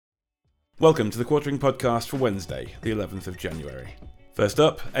Welcome to the Quartering Podcast for Wednesday, the 11th of January. First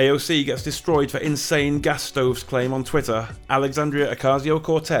up, AOC gets destroyed for insane gas stoves claim on Twitter. Alexandria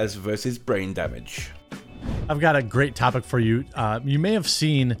Ocasio-Cortez versus brain damage. I've got a great topic for you. You may have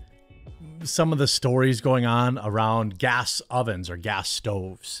seen some of the stories going on around gas ovens or gas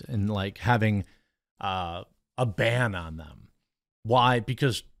stoves and like having a ban on them. Why?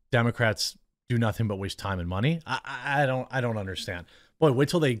 Because Democrats do nothing but waste time and money. I don't understand. Boy, wait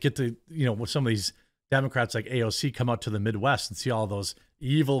till they get to, with some of these Democrats like AOC come out to the Midwest and see all those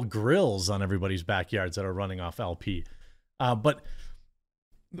evil grills on everybody's backyards that are running off LP. But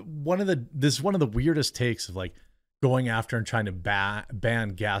this is one of the weirdest takes of like going after and trying to ban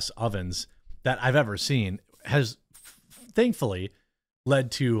gas ovens that I've ever seen has thankfully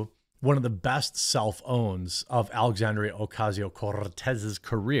led to one of the best self-owns of Alexandria Ocasio-Cortez's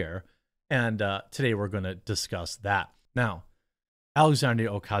career. And today we're going to discuss that. Now, Alexandria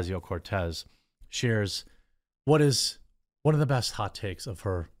Ocasio-Cortez shares what is one of the best hot takes of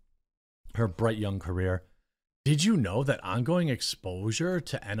her bright young career. Did you know that ongoing exposure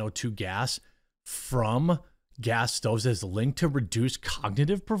to NO2 gas from gas stoves is linked to reduced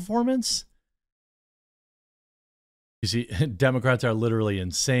cognitive performance? You see, Democrats are literally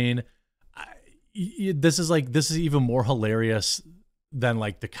insane. This is even more hilarious than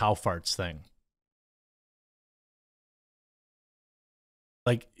like the cow farts thing.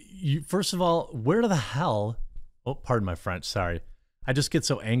 Like, first of all, where the hell? Oh, pardon my French. Sorry. I just get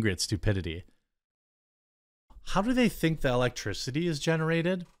so angry at stupidity. How do they think the electricity is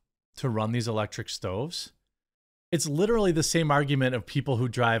generated to run these electric stoves? It's literally the same argument of people who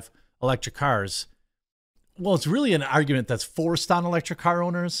drive electric cars. Well, it's really an argument that's forced on electric car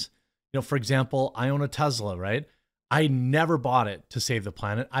owners. For example, I own a Tesla, right? I never bought it to save the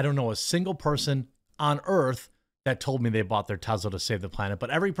planet. I don't know a single person on Earth that told me they bought their Tesla to save the planet. But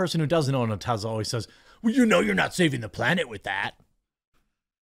every person who doesn't own a Tesla always says, well, you're not saving the planet with that.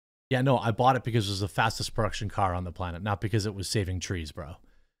 Yeah, no, I bought it because it was the fastest production car on the planet, not because it was saving trees, bro.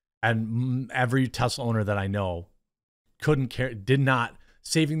 And every Tesla owner that I know couldn't care, did not,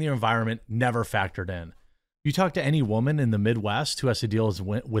 saving the environment never factored in. You talk to any woman in the Midwest who has to deal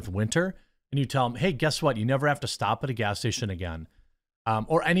with winter, and you tell them, hey, guess what? You never have to stop at a gas station again.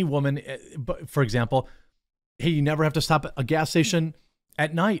 Or any woman, for example, hey, you never have to stop at a gas station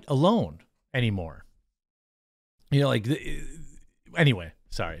at night alone anymore. Anyway,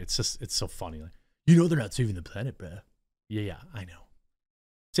 sorry. It's so funny. Like, they're not saving the planet, bro. Yeah, I know.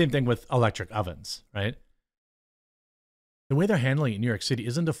 Same thing with electric ovens, right? The way they're handling it in New York City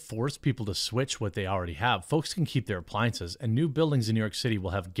isn't to force people to switch what they already have. Folks can keep their appliances, and new buildings in New York City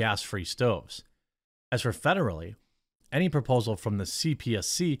will have gas-free stoves. As for federally, any proposal from the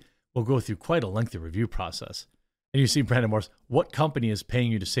CPSC will go through quite a lengthy review process. And you see Brandon Morse, what company is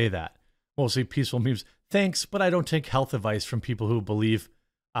paying you to say that? Mostly peaceful memes. Thanks, but I don't take health advice from people who believe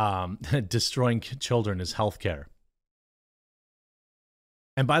destroying children is healthcare.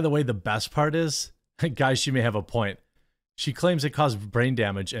 And by the way, the best part is, guys, she may have a point. She claims it caused brain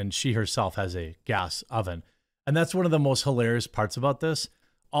damage, and she herself has a gas oven. And that's one of the most hilarious parts about this.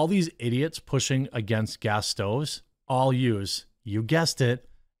 All these idiots pushing against gas stoves all use, you guessed it,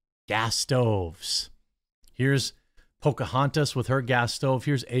 gas stoves. Here's Pocahontas with her gas stove.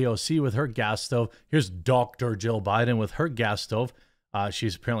 Here's AOC with her gas stove. Here's Dr. Jill Biden with her gas stove.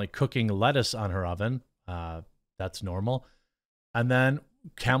 She's apparently cooking lettuce on her oven. That's normal. And then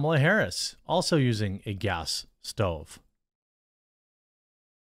Kamala Harris also using a gas stove.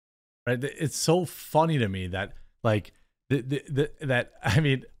 Right? It's so funny to me that okay,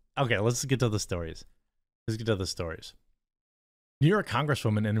 let's get to the stories. New York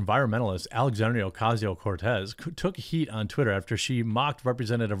Congresswoman and environmentalist Alexandria Ocasio-Cortez took heat on Twitter after she mocked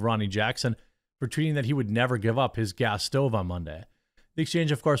Representative Ronnie Jackson for tweeting that he would never give up his gas stove on Monday. The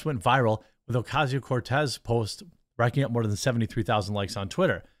exchange, of course, went viral, with Ocasio-Cortez post racking up more than 73,000 likes on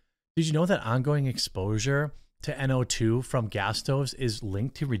Twitter. Did you know that ongoing exposure to NO2 from gas stoves is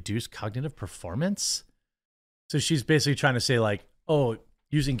linked to reduced cognitive performance? So she's basically trying to say like, oh,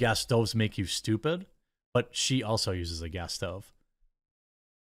 using gas stoves make you stupid, but she also uses a gas stove.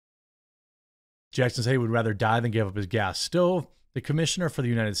 Jackson said he would rather die than give up his gas stove. The commissioner for the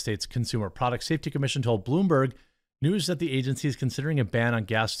United States Consumer Product Safety Commission told Bloomberg news that the agency is considering a ban on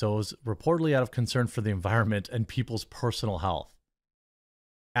gas stoves, reportedly out of concern for the environment and people's personal health.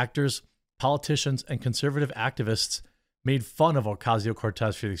 Actors, politicians, and conservative activists made fun of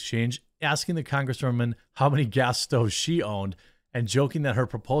Ocasio-Cortez for the exchange, asking the congresswoman how many gas stoves she owned and joking that her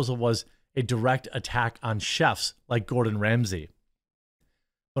proposal was a direct attack on chefs like Gordon Ramsay.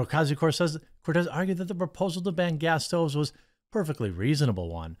 But Ocasio-Cortez argued that the proposal to ban gas stoves was a perfectly reasonable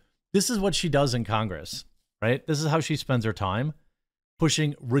one. This is what she does in Congress, right? This is how she spends her time,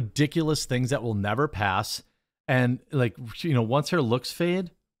 pushing ridiculous things that will never pass. And like, you know, once her looks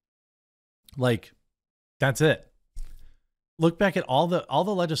fade, like, that's it. Look back at all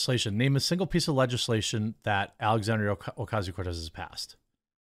the legislation. Name a single piece of legislation that Alexandria Ocasio-Cortez has passed.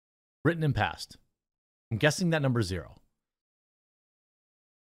 Written and passed. I'm guessing that number 0.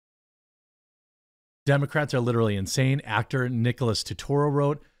 Democrats are literally insane. Actor Nicholas Turturro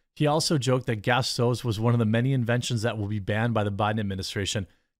wrote, he also joked that gas stoves was one of the many inventions that will be banned by the Biden administration.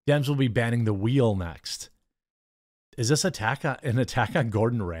 Dems will be banning the wheel next. Is this an attack on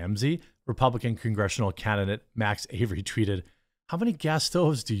Gordon Ramsay? Republican congressional candidate Max Avery tweeted, how many gas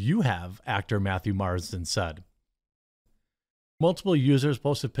stoves do you have? Actor Matthew Marsden said. Multiple users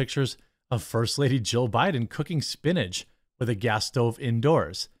posted pictures of First Lady Jill Biden cooking spinach with a gas stove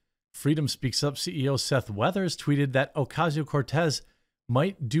indoors. Freedom Speaks Up CEO Seth Weathers tweeted that Ocasio-Cortez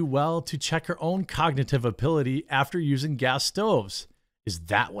might do well to check her own cognitive ability after using gas stoves. Is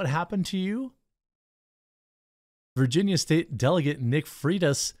that what happened to you? Virginia State Delegate Nick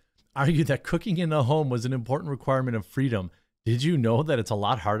Freitas argued that cooking in a home was an important requirement of freedom. Did you know that it's a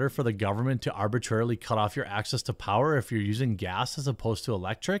lot harder for the government to arbitrarily cut off your access to power if you're using gas as opposed to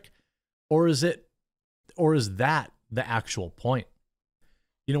electric? Or is that the actual point?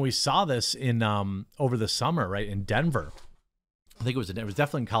 You know, we saw this in over the summer, right, in Denver. I think it was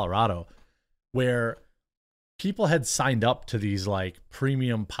definitely in Colorado, where people had signed up to these like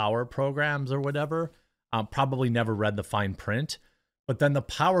premium power programs or whatever, probably never read the fine print, but then the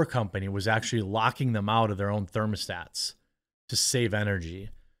power company was actually locking them out of their own thermostats to save energy.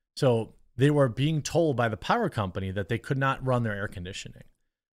 So they were being told by the power company that they could not run their air conditioning.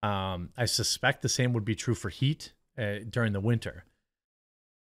 I suspect the same would be true for heat during the winter.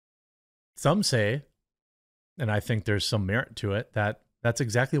 Some say, and I think there's some merit to it, that that's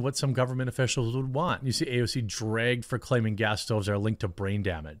exactly what some government officials would want. You see AOC dragged for claiming gas stoves are linked to brain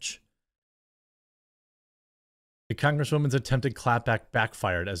damage. The Congresswoman's attempted clapback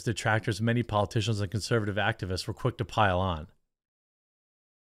backfired as detractors, many politicians and conservative activists were quick to pile on.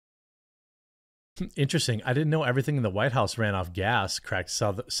 Interesting. I didn't know everything in the White House ran off gas, cracked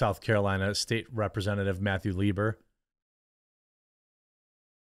South Carolina State Representative Matthew Lieber.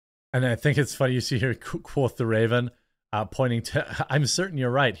 And I think it's funny you see here, quote the Raven, pointing to, I'm certain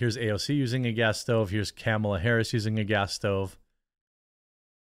you're right. Here's AOC using a gas stove. Here's Kamala Harris using a gas stove.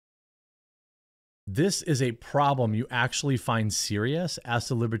 This is a problem you actually find serious? Asked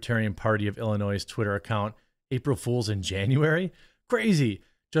the Libertarian Party of Illinois' Twitter account, April Fools in January. Crazy.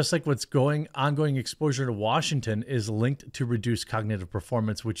 Just like what's ongoing exposure to Washington is linked to reduced cognitive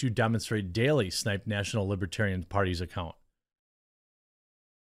performance, which you demonstrate daily, sniped National Libertarian Party's account.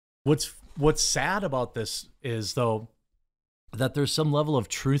 What's sad about this is, though, that there's some level of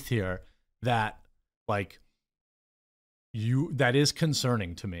truth here that is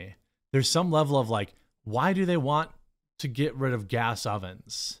concerning to me. There's some level of why do they want to get rid of gas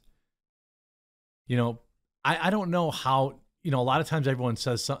ovens? You know, I don't know how, you know, a lot of times everyone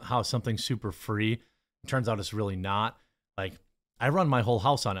says how something's super free. It turns out it's really not. Like, I run my whole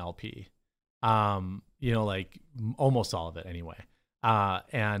house on LP, you know, like almost all of it anyway.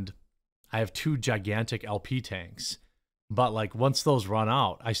 And I have 2 gigantic LP tanks, but like once those run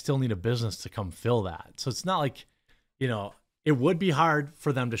out, I still need a business to come fill that. So it's not like, you know, it would be hard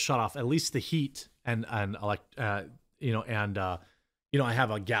for them to shut off at least the heat and you know, I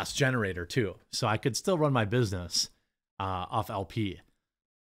have a gas generator too, so I could still run my business off LP.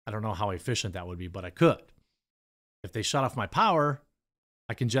 I don't know how efficient that would be, but I could. If they shut off my power,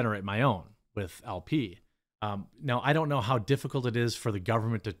 I can generate my own with LP. Now, I don't know how difficult it is for the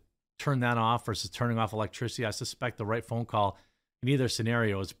government to turn that off versus turning off electricity. I suspect the right phone call in either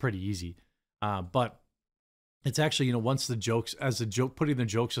scenario is pretty easy. But it's actually, you know, putting the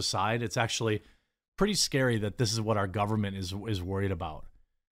jokes aside, it's actually pretty scary that this is what our government is worried about.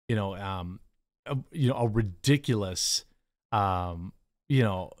 You know, a ridiculous, you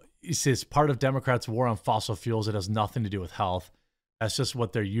know, it's part of Democrats' war on fossil fuels. It has nothing to do with health. That's just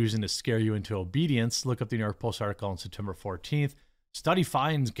what they're using to scare you into obedience. Look up the New York Post article on September 14th. Study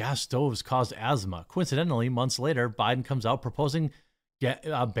finds gas stoves caused asthma. Coincidentally, months later, Biden comes out proposing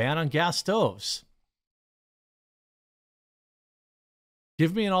a ban on gas stoves.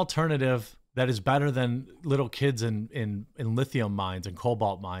 Give me an alternative that is better than little kids in lithium mines and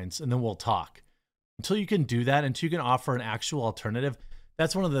cobalt mines, and then we'll talk. Until you can do that, until you can offer an actual alternative,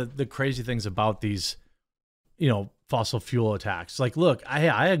 that's one of the crazy things about these, you know, fossil fuel attacks. Like, look,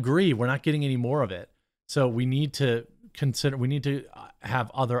 I agree, we're not getting any more of it. So we need to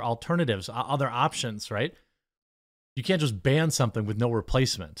have other alternatives, other options, right? You can't just ban something with no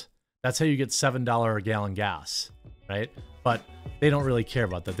replacement. That's how you get $7 a gallon gas, right? But they don't really care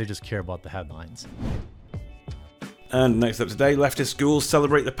about that. They just care about the headlines. And next up today, leftist schools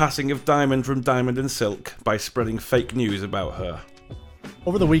celebrate the passing of Diamond from Diamond and Silk by spreading fake news about her.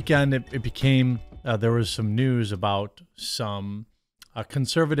 Over the weekend, it became, there was some news about some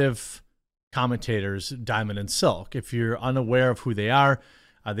conservative commentators, Diamond and Silk. If you're unaware of who they are,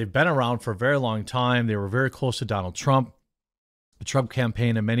 they've been around for a very long time. They were very close to Donald Trump, the Trump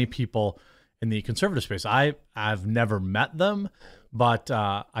campaign, and many people in the conservative space. I've never met them, but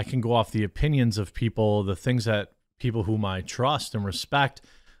I can go off the opinions of people, the things that people whom I trust and respect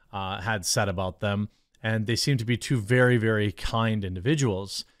had said about them, and they seem to be two very, very kind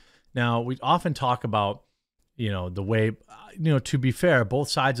individuals. Now, we often talk about, the way, to be fair, both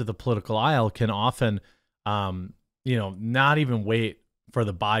sides of the political aisle can often, not even wait for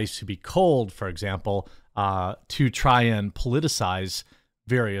the bodies to be cold, for example, to try and politicize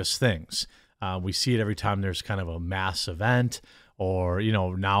various things. We see it every time there's kind of a mass event, or,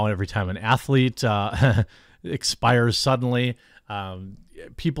 now every time an athlete expires suddenly.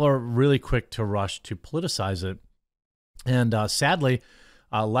 People are really quick to rush to politicize it. And sadly,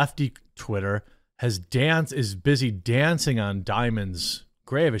 lefty Twitter is busy dancing on Diamond's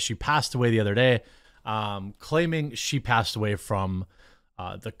grave as she passed away the other day, claiming she passed away from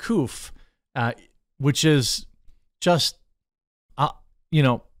the coof, which is just,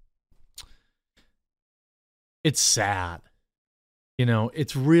 it's sad.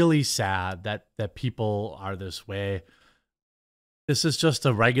 It's really sad that people are this way. This is just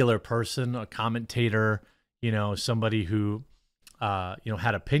a regular person, a commentator, somebody who,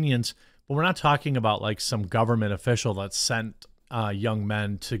 had opinions. But we're not talking about like some government official that sent young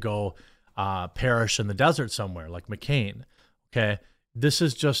men to go perish in the desert somewhere, like McCain. Okay, this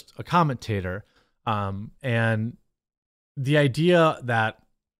is just a commentator, and the idea that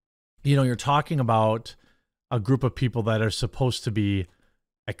you're talking about a group of people that are supposed to be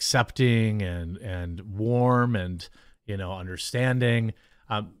accepting and warm and understanding.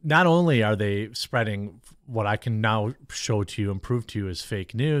 Not only are they spreading what I can now show to you and prove to you is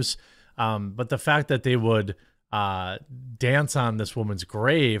fake news, but the fact that they would dance on this woman's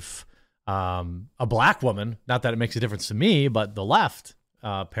grave, a black woman, not that it makes a difference to me, but the left,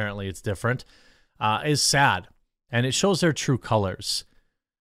 apparently it's different, is sad. And it shows their true colors.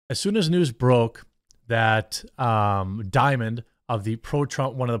 As soon as news broke that Diamond, of the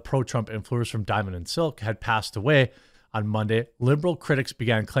pro-Trump, one of the pro-Trump influencers from Diamond and Silk, had passed away on Monday, liberal critics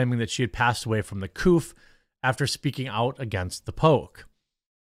began claiming that she had passed away from the coof after speaking out against the poke.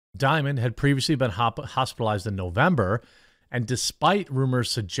 Diamond had previously been hospitalized in November, and despite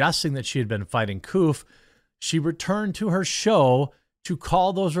rumors suggesting that she had been fighting coof, she returned to her show to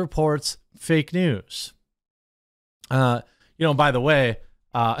call those reports fake news. By the way,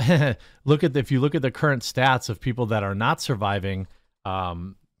 if you look at the current stats of people that are not surviving,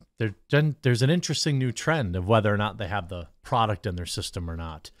 there's an interesting new trend of whether or not they have the product in their system or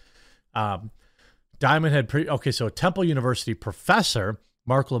not. Diamond had so Temple University professor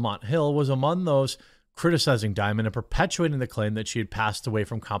Mark Lamont Hill was among those criticizing Diamond and perpetuating the claim that she had passed away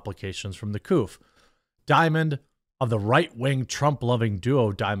from complications from the coof. Diamond, of the right-wing Trump-loving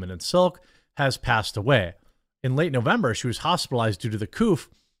duo Diamond and Silk, has passed away. In late November, she was hospitalized due to the coof.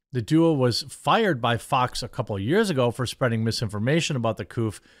 The duo was fired by Fox a couple of years ago for spreading misinformation about the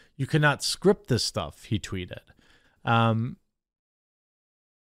coof. You cannot script this stuff, he tweeted.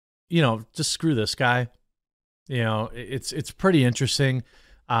 Just screw this guy. It's pretty interesting.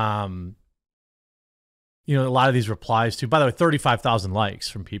 A lot of these replies to, by the way, 35,000 likes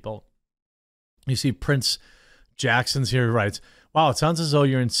from people. You see Prince Jackson's here who writes, "Wow, it sounds as though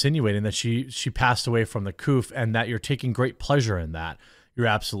you're insinuating that she passed away from the coof and that you're taking great pleasure in that. You're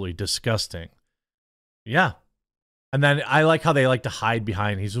absolutely disgusting." Yeah. And then I like how they like to hide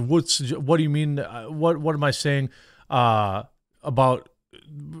behind. He says, what do you mean? What am I saying about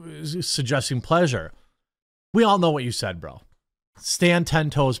suggesting pleasure? We all know what you said, bro. Stand 10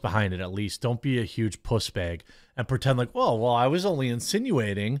 toes behind it at least. Don't be a huge puss bag and pretend like, well, I was only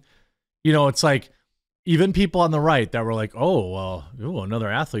insinuating. It's like even people on the right that were like, another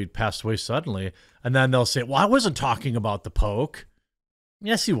athlete passed away suddenly. And then they'll say, well, I wasn't talking about the poke.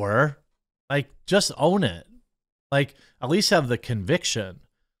 Yes, you were. Like, just own it. Like, at least have the conviction,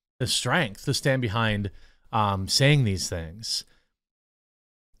 the strength to stand behind saying these things.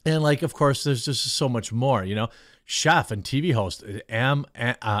 And, of course, there's just so much more, Chef and TV host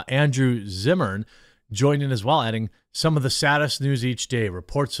Andrew Zimmern joined in as well, adding some of the saddest news each day,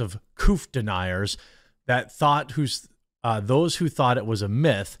 reports of coof deniers that those who thought it was a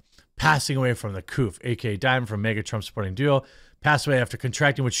myth passing away from the coof, aka Diamond from Mega Trump supporting duo, passed away after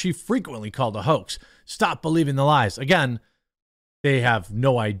contracting what she frequently called a hoax. Stop believing the lies. Again, they have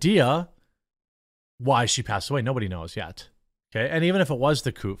no idea why she passed away. Nobody knows yet. Okay. And even if it was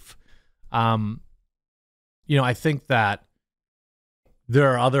the coof, I think that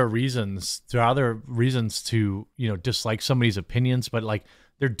there are other reasons. There are other reasons to, dislike somebody's opinions, but like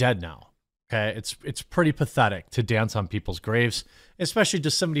they're dead now. Okay. It's pretty pathetic to dance on people's graves, especially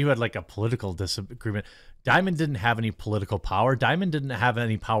just somebody who had like a political disagreement. Diamond didn't have any political power. Diamond didn't have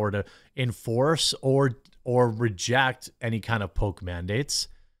any power to enforce or reject any kind of Polk mandates.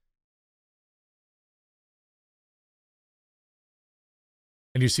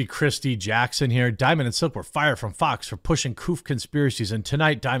 And you see Christy Jackson here. Diamond and Silk were fired from Fox for pushing coof conspiracies, and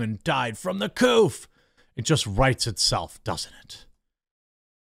tonight Diamond died from the coof. It just writes itself, doesn't it?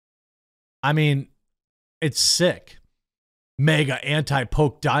 I mean, it's sick. Mega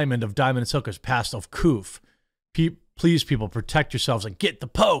anti-Polk Diamond of Diamond and Silk has passed off coof. Please, people, protect yourselves and get the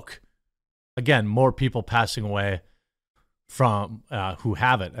Polk. Again, more people passing away from who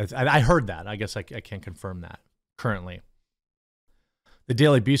have it. I heard that. I guess I can't confirm that currently. The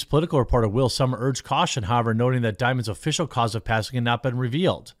Daily Beast political reporter Will Sommer urged caution, however, noting that Diamond's official cause of passing had not been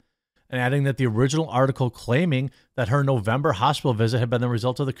revealed, and adding that the original article claiming that her November hospital visit had been the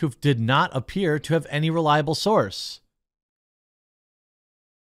result of the coof did not appear to have any reliable source.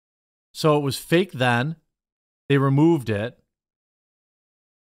 So it was fake then. They removed it.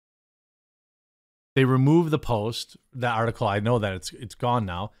 They removed the post, the article. I know that it's gone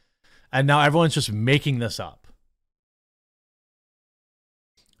now. And now everyone's just making this up.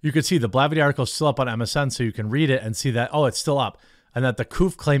 You can see the Blavity article is still up on MSN, so you can read it and see that, it's still up, and that the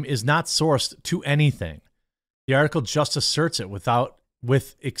coof claim is not sourced to anything. The article just asserts it without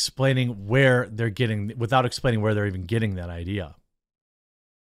explaining where they're even getting that idea.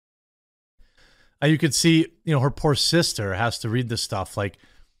 You could see, her poor sister has to read this stuff. Like,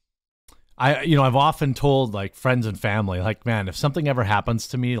 I've often told like friends and family, like, man, if something ever happens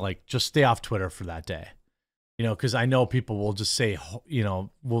to me, like, just stay off Twitter for that day. Because I know people will just say,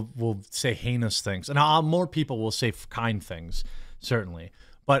 will say heinous things. And more people will say kind things, certainly.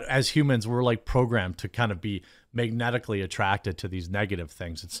 But as humans, we're like programmed to kind of be magnetically attracted to these negative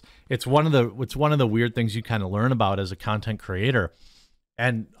things. It's one of the weird things you kind of learn about as a content creator.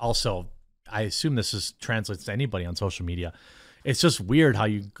 And also, I assume translates to anybody on social media. It's just weird how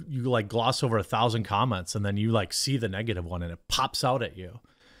you like gloss over 1,000 comments and then you like see the negative one and it pops out at you.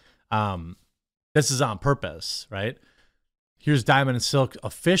 This is on purpose, right? Here's Diamond and Silk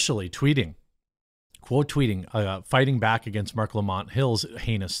officially tweeting, fighting back against Marc Lamont Hill's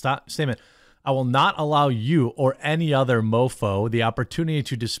heinous statement. I will not allow you or any other mofo the opportunity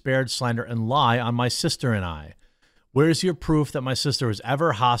to disparage, slander, and lie on my sister and I. Where's your proof that my sister was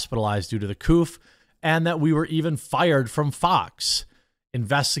ever hospitalized due to the coof and that we were even fired from Fox?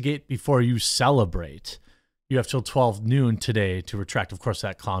 Investigate before you celebrate. You have till 12 noon today to retract. Of course,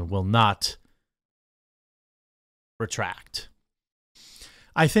 that clown will not retract.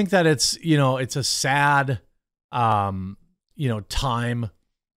 I think that it's a sad, time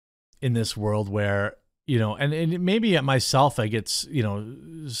in this world where, and maybe at myself, I get,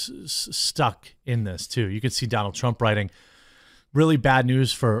 stuck in this too. You can see Donald Trump writing really bad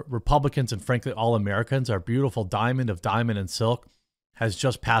news for Republicans and frankly, all Americans. Our beautiful Diamond of Diamond and Silk has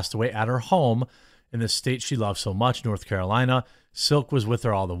just passed away at her home in the state she loves so much, North Carolina. Silk was with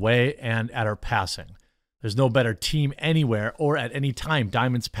her all the way and at her passing. There's no better team anywhere or at any time.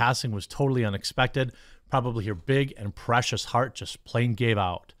 Diamond's passing was totally unexpected. Probably her big and precious heart just plain gave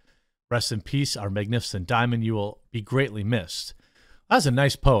out. Rest in peace, our magnificent Diamond. You will be greatly missed. That was a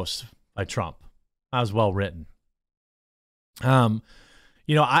nice post by Trump. That was well written.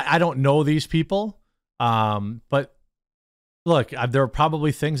 I don't know these people, but look, there are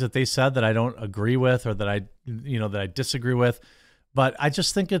probably things that they said that I don't agree with or that I disagree with. But I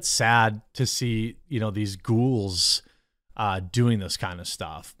just think it's sad to see, these ghouls doing this kind of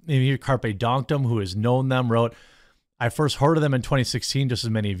stuff. Maybe Carpe Donktum, who has known them, wrote, I first heard of them in 2016, just as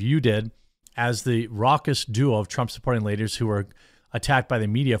many of you did, as the raucous duo of Trump-supporting ladies who were attacked by the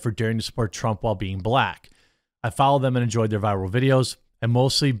media for daring to support Trump while being black. I followed them and enjoyed their viral videos and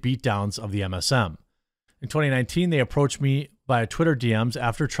mostly beatdowns of the MSM. In 2019, they approached me via Twitter DMs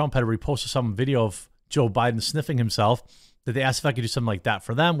after Trump had reposted some video of Joe Biden sniffing himself, that they asked if I could do something like that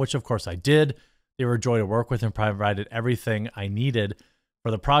for them, which of course I did. They were a joy to work with and provided everything I needed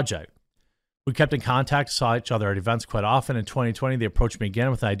for the project. We kept in contact, saw each other at events quite often. In 2020, they approached me again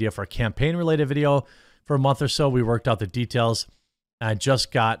with an idea for a campaign-related video. For a month or so, we worked out the details, and I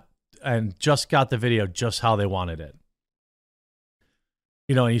just got the video just how they wanted it.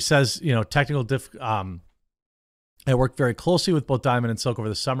 And he says, technical I worked very closely with both Diamond and Silk over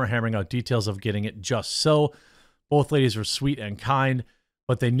the summer, hammering out details of getting it just so. Both ladies were sweet and kind,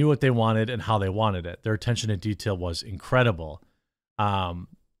 but they knew what they wanted and how they wanted it. Their attention to detail was incredible.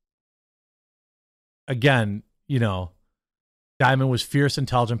 Again, you know, Diamond was fierce,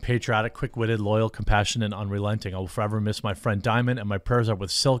 intelligent, patriotic, quick-witted, loyal, compassionate, and unrelenting. I will forever miss my friend Diamond, and my prayers are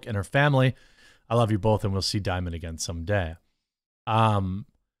with Silk and her family. I love you both, and we'll see Diamond again someday. You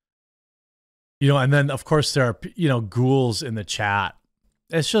know, and then, of course, there are, you know, ghouls in the chat.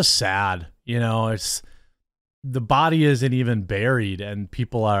 It's just sad. You know, it's the body isn't even buried, and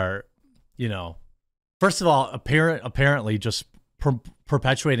people are, you know, first of all, apparently just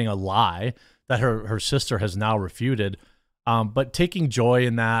perpetuating a lie that her sister has now refuted. But taking joy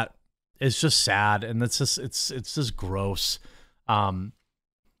in that is just sad, and it's just gross. You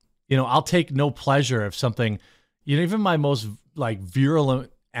know, I'll take no pleasure if something, you know, even my most like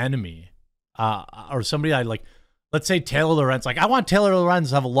virulent enemy, or somebody I like, let's say Taylor Lorenz, like I want Taylor Lorenz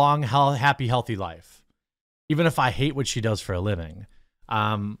to have a long, happy, healthy life, even if I hate what she does for a living.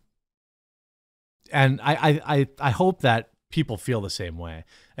 And I hope that people feel the same way.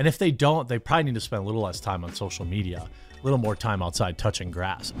 And if they don't, they probably need to spend a little less time on social media, a little more time outside touching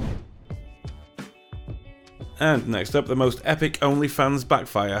grass. And next up, the most epic OnlyFans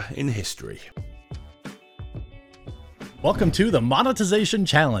backfire in history. Welcome to the Monetization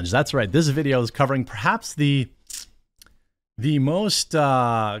Challenge. That's right. This video is covering perhaps the most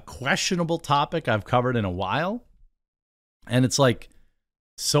questionable topic I've covered in a while. And it's like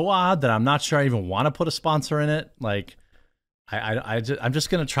so odd that I'm not sure I even want to put a sponsor in it. Like, I'm just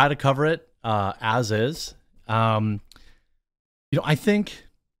going to try to cover it as is. You know, I think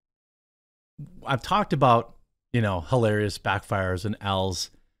I've talked about, you know, hilarious backfires and L's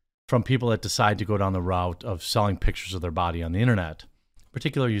from people that decide to go down the route of selling pictures of their body on the internet,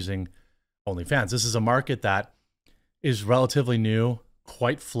 particularly using OnlyFans. This is a market that is relatively new,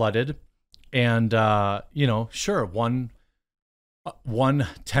 quite flooded, and you know, sure, 1/10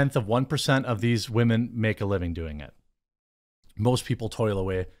 of 1% of these women make a living doing it. Most people toil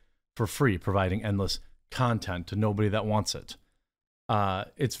away for free, providing endless content to nobody that wants it.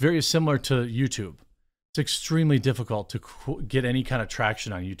 It's very similar to YouTube. It's extremely difficult to get any kind of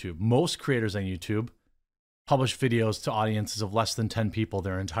traction on YouTube. Most creators on YouTube publish videos to audiences of less than 10 people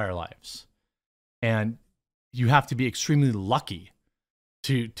their entire lives. And you have to be extremely lucky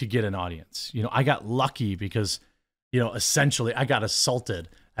to get an audience. You know, I got lucky because, you know, essentially I got assaulted,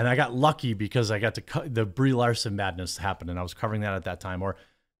 and I got lucky because I got to the Brie Larson madness happened, and I was covering that at that time, or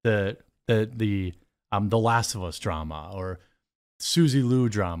the Last of Us drama, or Susie Liu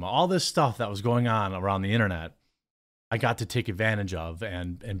drama, all this stuff that was going on around the internet, I got to take advantage of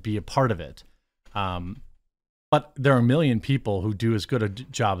and be a part of it. But there are a million people who do as good a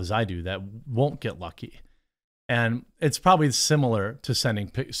job as I do that won't get lucky. And it's probably similar to selling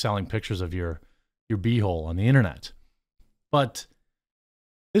pictures of your beehole on the internet. But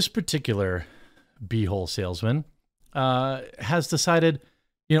this particular beehole salesman has decided,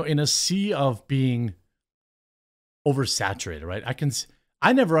 you know, in a sea of being oversaturated, right?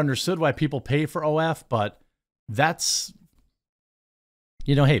 I never understood why people pay for OF, but that's,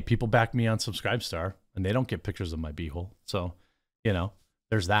 you know, hey, people back me on Subscribestar and they don't get pictures of my beehole. So, you know,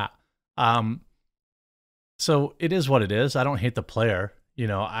 there's that. So it is what it is. I don't hate the player. You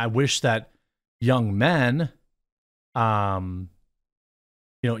know, I wish that young men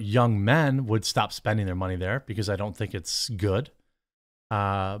would stop spending their money there, because I don't think it's good.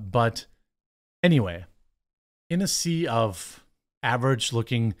 But anyway, in a sea of average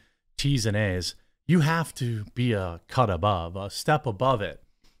looking T's and A's, you have to be a cut above, a step above it.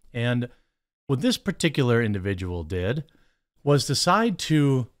 And what this particular individual did was decide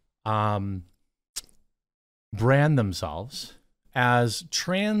to brand themselves as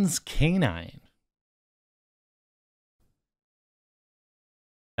trans canine.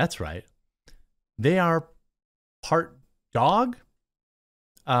 That's right. They are part dog.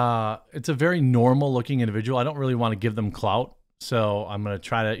 It's a very normal looking individual. I don't really want to give them clout, so I'm going to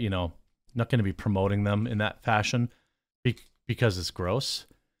try to, you know, not going to be promoting them in that fashion because it's gross.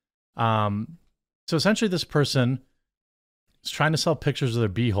 So essentially this person is trying to sell pictures of their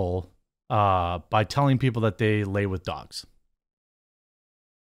beehole by telling people that they lay with dogs.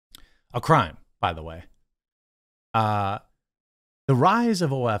 A crime, by the way. The rise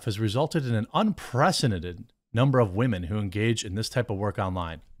of OF has resulted in an unprecedented number of women who engage in this type of work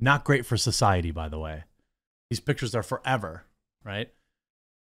online. Not great for society, by the way. These pictures are forever, right?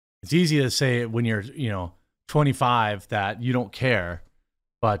 It's easy to say when you're, 25 that you don't care.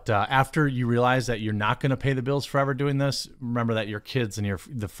 But after you realize that you're not going to pay the bills forever doing this, remember that your kids and your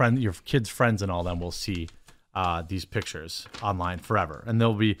kids' friends and all them will see these pictures online forever, and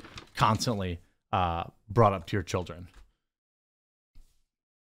they'll be constantly brought up to your children.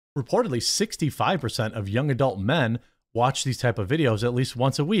 Reportedly, 65% of young adult men watch these type of videos at least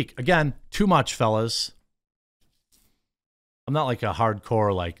once a week. Again, too much, fellas. I'm not like a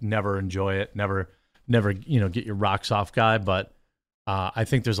hardcore, like never enjoy it, never, get your rocks off guy, but I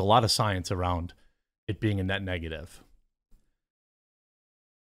think there's a lot of science around it being a net negative.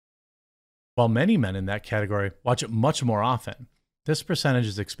 While many men in that category watch it much more often, this percentage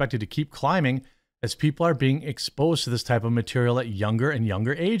is expected to keep climbing as people are being exposed to this type of material at younger and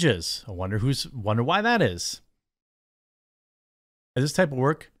younger ages. I wonder why that is. As this type of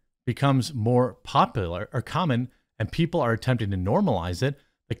work becomes more popular or common and people are attempting to normalize it,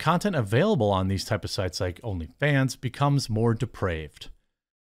 the content available on these type of sites like OnlyFans becomes more depraved.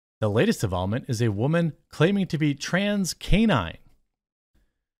 The latest development is a woman claiming to be trans canine.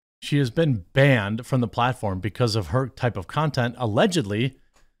 She has been banned from the platform because of her type of content, allegedly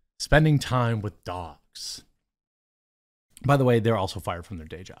spending time with dogs. By the way, they're also fired from their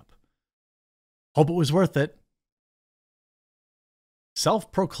day job. Hope it was worth it.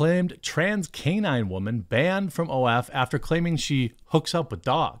 Self-proclaimed trans canine woman banned from OF after claiming she hooks up with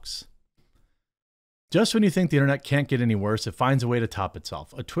dogs. Just when you think the internet can't get any worse, it finds a way to top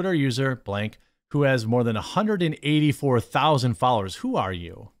itself. A Twitter user, blank, who has more than 184,000 followers. Who are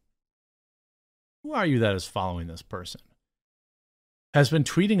you? Who are you that is following this person? Has been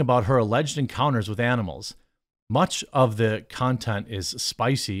tweeting about her alleged encounters with animals. Much of the content is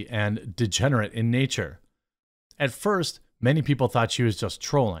spicy and degenerate in nature. At first, many people thought she was just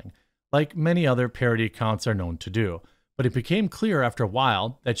trolling, like many other parody accounts are known to do, but it became clear after a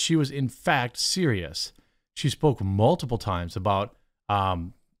while that she was in fact serious. She spoke multiple times about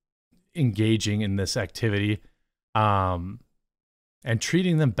engaging in this activity and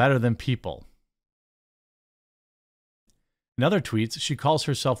treating them better than people. In other tweets, she calls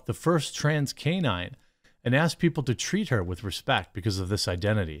herself the first trans canine and asks people to treat her with respect because of this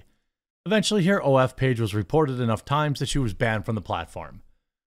identity. Eventually, her OF page was reported enough times that she was banned from the platform.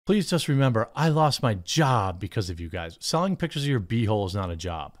 Please just remember, I lost my job because of you guys. Selling pictures of your beehole is not a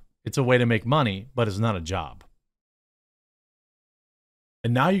job. It's a way to make money, but it's not a job.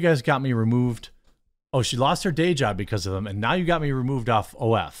 And now you guys got me removed. Oh, she lost her day job because of them, and now you got me removed off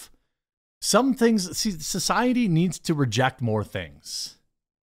OF. Some things, see, society needs to reject more things,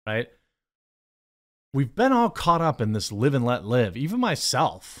 right? We've been all caught up in this live and let live, even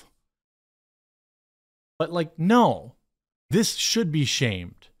myself. But like, no, this should be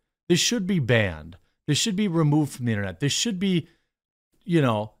shamed. This should be banned. This should be removed from the internet. This should be,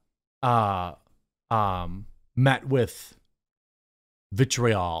 met with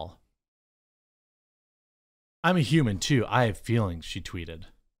vitriol. I'm a human too. I have feelings, she tweeted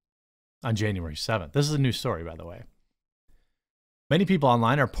on January 7th. This is a new story, by the way. Many people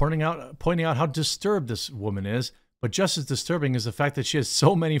online are pointing out how disturbed this woman is, but just as disturbing is the fact that she has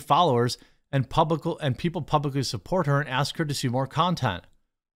so many followers and people publicly support her and ask her to see more content.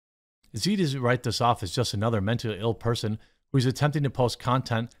 It's easy to write this off as just another mentally ill person who is attempting to post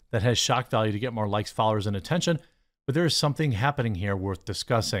content that has shock value to get more likes, followers, and attention, but there is something happening here worth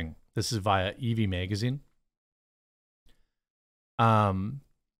discussing. This is via Evie Magazine.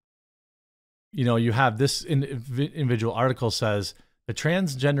 You have this individual article says, the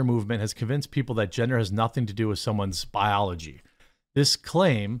transgender movement has convinced people that gender has nothing to do with someone's biology. This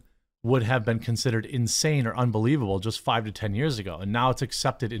claim would have been considered insane or unbelievable just 5 to 10 years ago, and now it's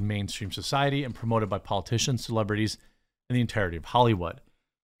accepted in mainstream society and promoted by politicians, celebrities, and the entirety of Hollywood.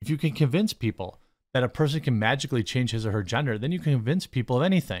 If you can convince people that a person can magically change his or her gender, then you can convince people of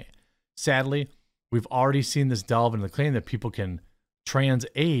anything. Sadly, we've already seen this delve into the claim that people can trans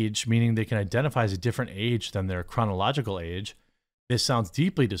age, meaning they can identify as a different age than their chronological age. This sounds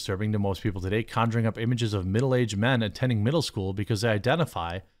deeply disturbing to most people today, conjuring up images of middle-aged men attending middle school because they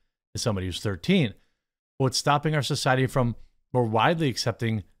identify as somebody who's 13. What's stopping our society from more widely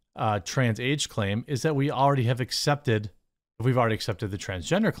accepting trans age claim is that we've already accepted the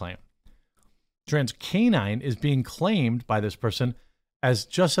transgender claim. Trans canine is being claimed by this person as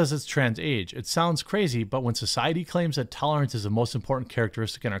just as its trans age. It sounds crazy, but when society claims that tolerance is the most important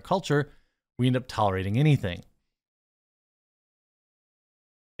characteristic in our culture, we end up tolerating anything.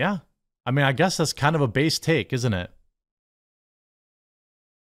 Yeah. I mean, I guess that's kind of a base take, isn't it?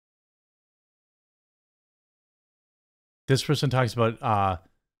 This person talks about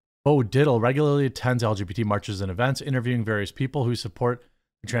Bo Diddle regularly attends LGBT marches and events, interviewing various people who support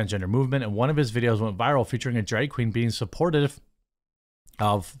the transgender movement, and one of his videos went viral featuring a drag queen being supportive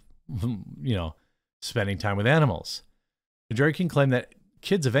of, spending time with animals. The drag queen claimed that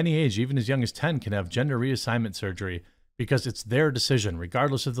kids of any age, even as young as 10, can have gender reassignment surgery because it's their decision,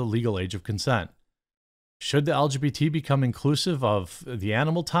 regardless of the legal age of consent. Should the LGBT become inclusive of the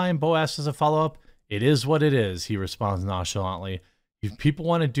animal time? Bo asks as a follow-up. It is what it is, he responds nonchalantly. If people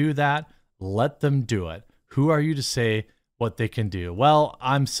want to do that, let them do it. Who are you to say what they can do? Well,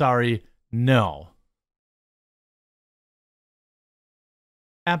 I'm sorry, no.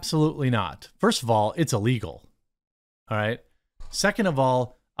 Absolutely not. First of all, it's illegal. All right. Second of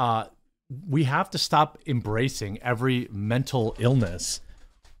all, we have to stop embracing every mental illness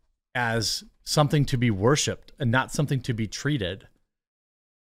as something to be worshipped and not something to be treated.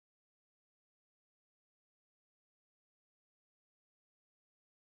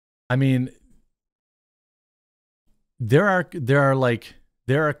 I mean, there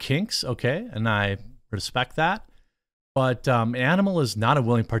are kinks, okay, and I respect that, but animal is not a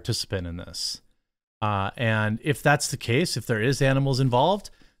willing participant in this. And if that's the case, if there is animals involved,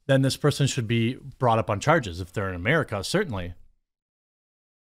 then this person should be brought up on charges. If they're in America, certainly.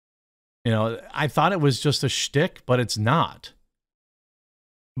 You know, I thought it was just a shtick, but it's not.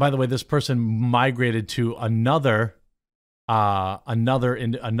 By the way, this person migrated to another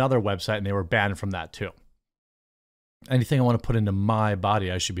website, and they were banned from that too. Anything I want to put into my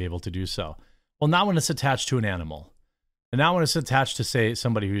body, I should be able to do so. Well, not when it's attached to an animal, and not when it's attached to, say,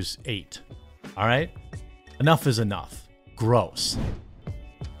 somebody who's 8. All right? Enough is enough. Gross.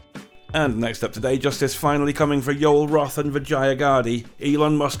 And next up today, justice finally coming for Yoel Roth and Vijaya Gadde.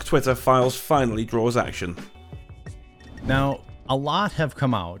 Elon Musk Twitter files finally draws action. Now, a lot has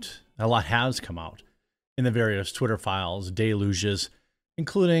come out in the various Twitter files, deluges,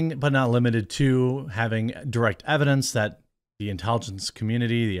 including but not limited to having direct evidence that the intelligence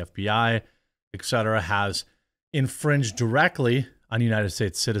community, the FBI, etc., has infringed directly on United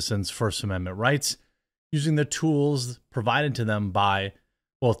States citizens' First Amendment rights using the tools provided to them by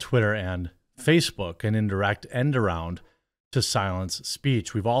both Twitter and Facebook, an indirect end around to silence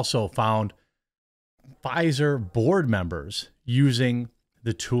speech. We've also found Pfizer board members using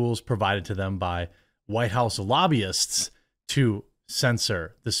the tools provided to them by White House lobbyists to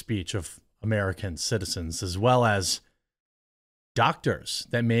censor the speech of American citizens, as well as doctors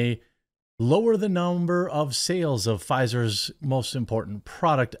that may lower the number of sales of Pfizer's most important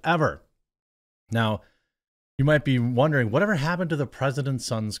product ever. Now, you might be wondering, whatever happened to the president's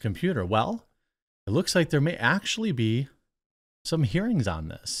son's computer? Well, it looks like there may actually be some hearings on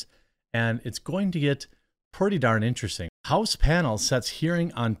this, and it's going to get pretty darn interesting. House panel sets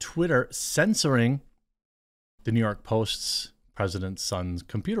hearing on Twitter censoring the New York Post's president's son's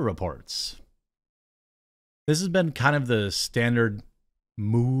computer reports. This has been kind of the standard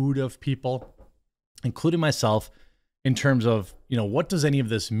mood of people, including myself, in terms of, what does any of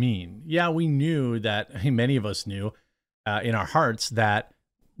this mean? Yeah, we knew that, many of us knew in our hearts that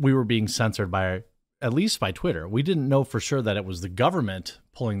we were being censored at least by Twitter. We didn't know for sure that it was the government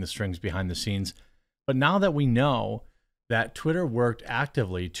pulling the strings behind the scenes. But now that we know that Twitter worked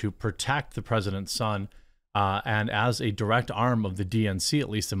actively to protect the president's son, and as a direct arm of the DNC, at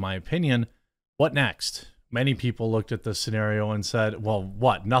least in my opinion, what next? Many people looked at the scenario and said, well,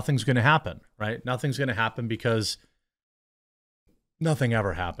 what? Nothing's going to happen, right? Nothing's going to happen because nothing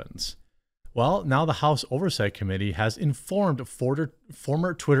ever happens. Well, now the House Oversight Committee has informed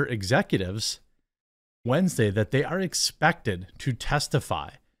former Twitter executives Wednesday that they are expected to testify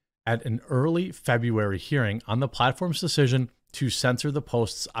at an early February hearing on the platform's decision to censor the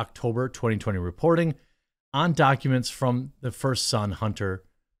Post's October 2020 reporting on documents from the first son, Hunter,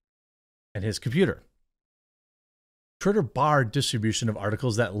 and his computer. Twitter barred distribution of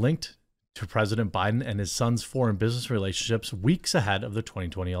articles that linked to President Biden and his son's foreign business relationships weeks ahead of the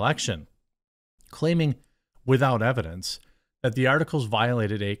 2020 election, claiming without evidence that the articles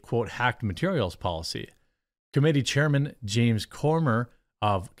violated a, quote, hacked materials policy. Committee Chairman James Comer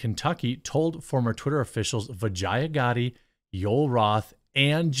of Kentucky told former Twitter officials Vijaya Gadde, Yoel Roth,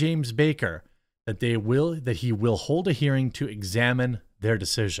 and James Baker that he will hold a hearing to examine their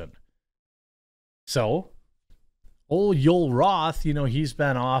decision. So, old Yoel Roth, he's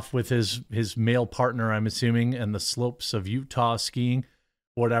been off with his male partner, I'm assuming, and the slopes of Utah skiing,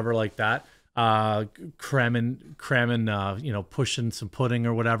 whatever like that, cramming, pushing some pudding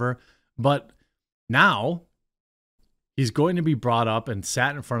or whatever. But now he's going to be brought up and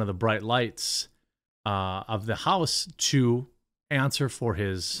sat in front of the bright lights of the House to answer for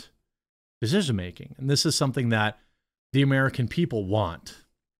his decision making. And this is something that the American people want.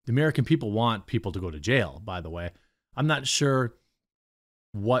 The American people want people to go to jail, by the way. I'm not sure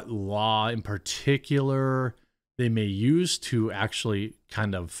what law in particular they may use to actually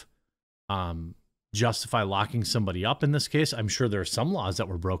kind of justify locking somebody up in this case. I'm sure there are some laws that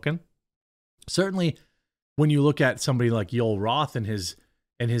were broken. Certainly, when you look at somebody like Yoel Roth and his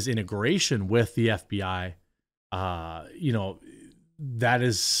integration with the FBI, that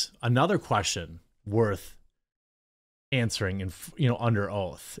is another question worth answering under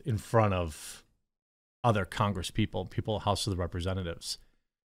oath in front of other Congress people, House of the Representatives.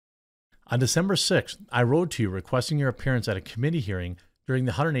 On December 6th, I wrote to you requesting your appearance at a committee hearing during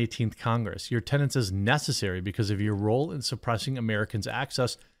the 118th Congress. Your attendance is necessary because of your role in suppressing Americans'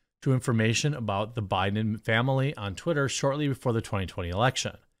 access to information about the Biden family on Twitter shortly before the 2020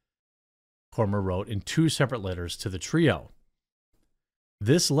 election. Cormer wrote in 2 separate letters to the trio.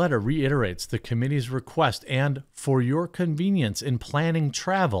 This letter reiterates the committee's request and, for your convenience in planning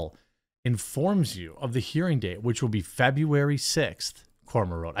travel, informs you of the hearing date, which will be February 6th,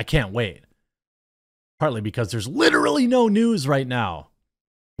 Cormer wrote. I can't wait. Partly because there's literally no news right now.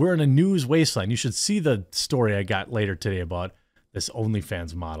 We're in a news wasteland. You should see the story I got later today about this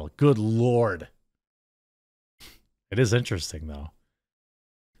OnlyFans model. Good Lord. It is interesting, though.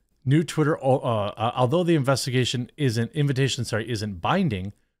 New Twitter, although the invitation isn't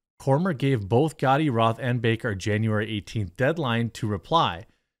binding, Cormer gave both Gotti, Roth, and Baker a January 18th deadline to reply.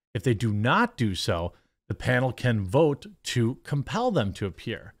 If they do not do so, the panel can vote to compel them to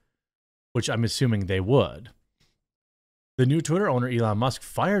appear, which I'm assuming they would. The new Twitter owner, Elon Musk,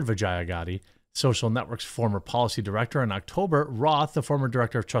 fired Vijaya Gotti, social network's former policy director, in October. Roth, the former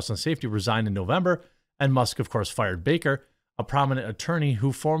director of trust and safety, resigned in November, and Musk, of course, fired Baker, a prominent attorney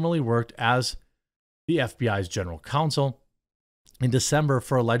who formerly worked as the FBI's general counsel, in December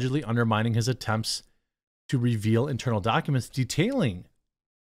for allegedly undermining his attempts to reveal internal documents detailing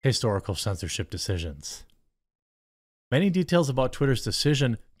historical censorship decisions. Many details about Twitter's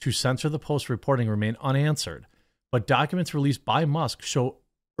decision to censor the Post reporting remain unanswered, but documents released by Musk show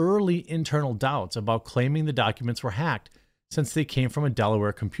early internal doubts about claiming the documents were hacked, since they came from a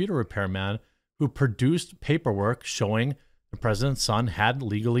Delaware computer repairman who produced paperwork showing the president's son had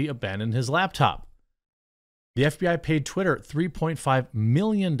legally abandoned his laptop. The FBI paid Twitter $3.5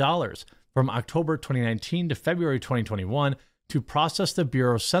 million from October 2019 to February 2021 to process the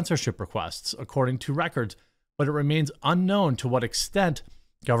Bureau's censorship requests, according to records, but it remains unknown to what extent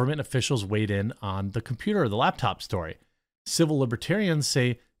government officials weighed in on the laptop story. Civil libertarians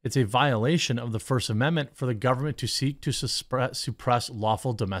say it's a violation of the First Amendment for the government to seek to suppress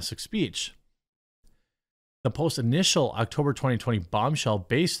lawful domestic speech. The Post's initial October 2020 bombshell,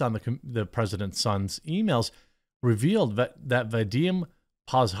 based on the president's son's emails, revealed that Vadim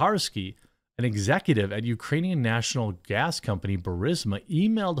Pozharsky, an executive at Ukrainian national gas company Burisma,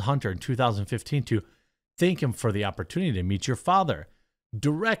 emailed Hunter in 2015 to thank him for the opportunity to meet your father,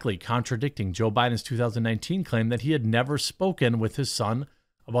 directly contradicting Joe Biden's 2019 claim that he had never spoken with his son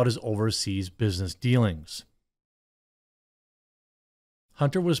about his overseas business dealings.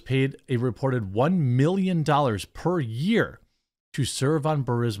 Hunter was paid a reported $1 million per year to serve on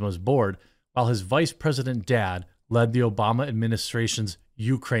Burisma's board, while his vice president dad led the Obama administration's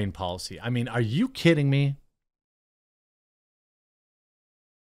Ukraine policy. I mean, are you kidding me?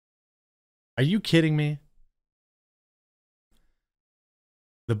 Are you kidding me?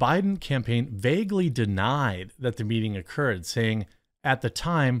 The Biden campaign vaguely denied that the meeting occurred, saying, at the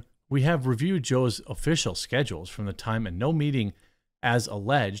time, we have reviewed Joe's official schedules from the time and no meeting as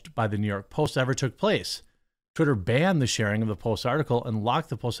alleged by the New York Post ever took place. Twitter banned the sharing of the Post article and locked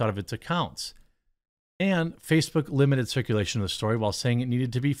the Post out of its accounts. And Facebook limited circulation of the story while saying it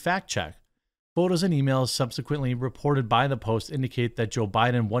needed to be fact-checked. Photos and emails subsequently reported by the Post indicate that Joe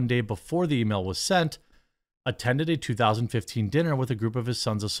Biden, one day before the email was sent, attended a 2015 dinner with a group of his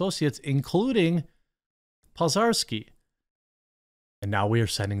son's associates, including Pozharsky. And now we are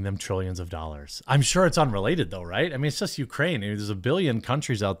sending them trillions of dollars. I'm sure it's unrelated, though, right? I mean, it's just Ukraine. I mean, there's a billion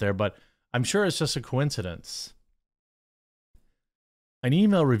countries out there, but I'm sure it's just a coincidence. An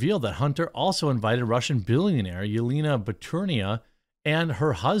email revealed that Hunter also invited Russian billionaire Yelena Baturnia and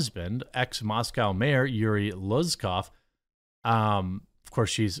her husband, ex-Moscow mayor Yuri Luzkov. Of course,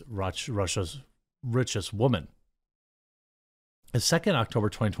 she's Russia's richest woman. A second October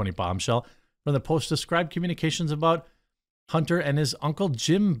 2020 bombshell from the Post described communications about Hunter and his uncle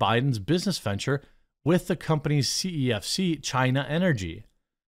Jim Biden's business venture with the company's CEFC, China Energy.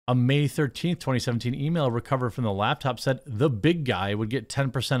 A May 13th, 2017 email recovered from the laptop said the big guy would get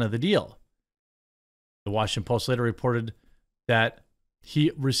 10% of the deal. The Washington Post later reported that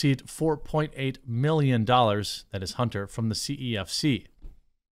he received $4.8 million, that is Hunter, from the CEFC.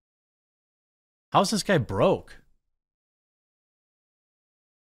 How's this guy broke?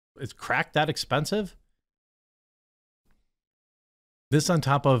 Is crack that expensive? This on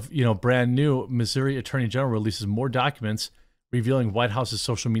top of, brand new Missouri Attorney General releases more documents revealing White House's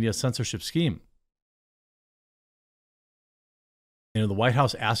social media censorship scheme. The White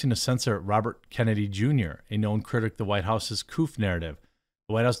House asking to censor Robert Kennedy Jr., a known critic of the White House's COOF narrative.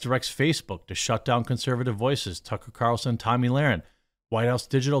 The White House directs Facebook to shut down conservative voices, Tucker Carlson, Tomi Lahren. White House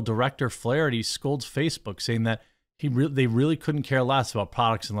Digital Director Flaherty scolds Facebook, saying that they really couldn't care less about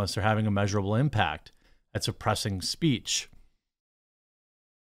products unless they're having a measurable impact at suppressing speech.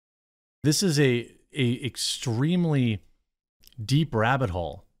 This is a extremely deep rabbit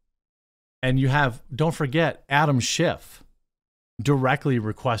hole. And you have, don't forget, Adam Schiff directly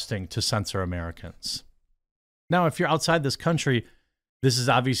requesting to censor Americans. Now, if you're outside this country, this is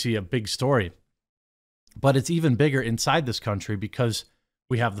obviously a big story. But it's even bigger inside this country because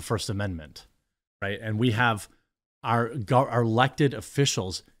we have the First Amendment, right? And we have our elected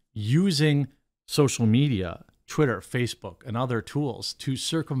officials using social media, Twitter, Facebook, and other tools to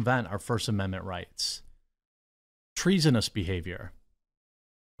circumvent our First Amendment rights. Treasonous behavior.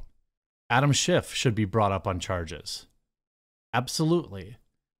 Adam Schiff should be brought up on charges. Absolutely.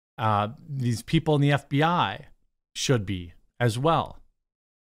 These people in the FBI should be as well.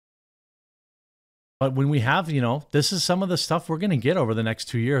 But when we have, this is some of the stuff we're going to get over the next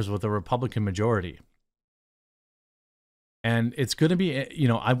 2 years with a Republican majority. And it's going to be,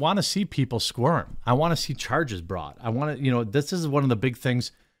 I want to see people squirm. I want to see charges brought. I want to, this is one of the big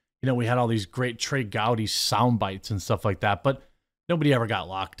things. We had all these great Trey Gowdy sound bites and stuff like that, but nobody ever got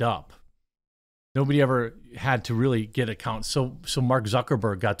locked up. Nobody ever had to really get account. So Mark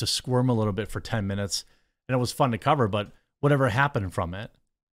Zuckerberg got to squirm a little bit for 10 minutes, and it was fun to cover, but whatever happened from it?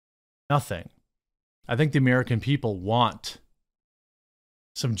 Nothing. I think the American people want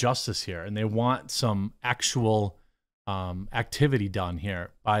some justice here, and they want some actual activity done here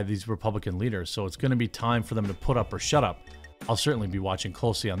by these Republican leaders. So it's going to be time for them to put up or shut up. I'll certainly be watching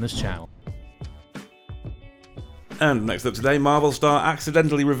closely on this channel. And next up today, Marvel star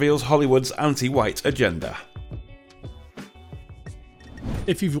accidentally reveals Hollywood's anti-white agenda.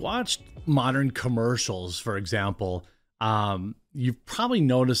 If you've watched modern commercials, for example, you've probably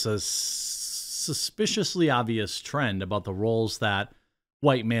noticed a suspiciously obvious trend about the roles that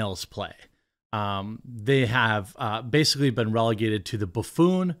white males play. They have basically been relegated to the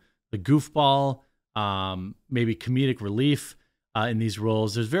buffoon, the goofball, maybe comedic relief in these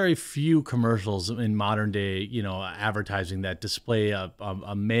roles. There's very few commercials in modern day, advertising that display a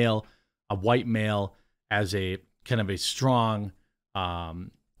white male as a kind of a strong,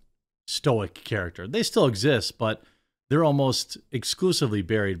 stoic character. They still exist, but they're almost exclusively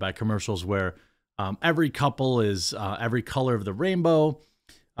buried by commercials where every couple is every color of the rainbow.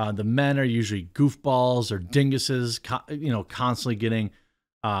 The men are usually goofballs or dinguses, constantly getting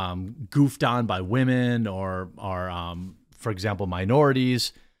goofed on by women or for example,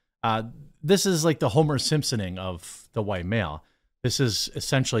 minorities. This is like the Homer Simpsoning of the white male. This has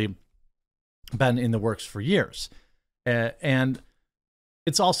essentially been in the works for years. And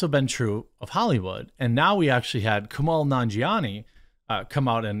it's also been true of Hollywood. And now we actually had Kumail Nanjiani come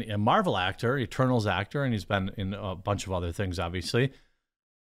out, and a Marvel actor, Eternals actor, and he's been in a bunch of other things, obviously,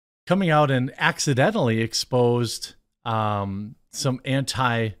 coming out and accidentally exposed some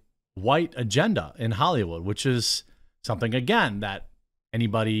anti-white agenda in Hollywood, which is something, again, that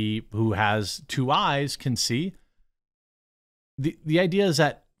anybody who has two eyes can see. The idea is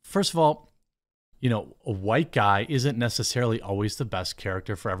that, first of all, a white guy isn't necessarily always the best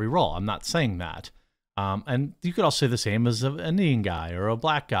character for every role. I'm not saying that. And you could also say the same as an Indian guy or a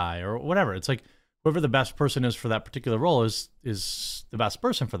black guy or whatever. It's like whoever the best person is for that particular role is the best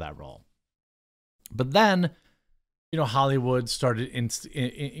person for that role. But then, Hollywood started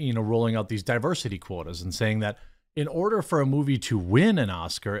rolling out these diversity quotas and saying that in order for a movie to win an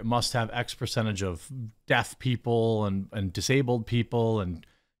Oscar, it must have X percentage of deaf people and disabled people and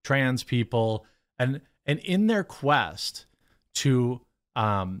trans people. And in their quest to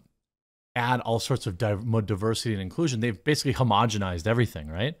add all sorts of diversity and inclusion, they've basically homogenized everything,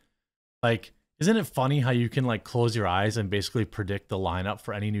 right? Like, isn't it funny how you can close your eyes and basically predict the lineup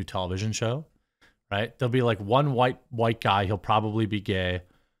for any new television show, right? There'll be one white guy. He'll probably be gay.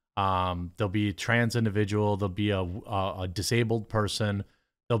 There'll be a trans individual. There'll be a disabled person.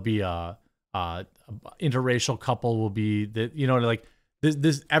 There'll be a interracial couple. Will be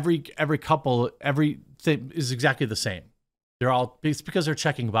this every couple, everything is exactly the same. It's because they're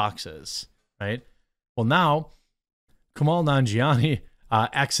checking boxes, right? Well, now Kumail Nanjiani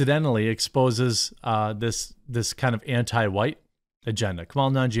accidentally exposes this kind of anti-white agenda.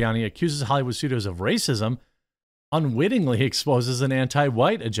 Kumail Nanjiani accuses Hollywood studios of racism, unwittingly exposes an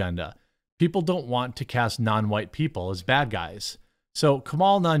anti-white agenda. People don't want to cast non-white people as bad guys. So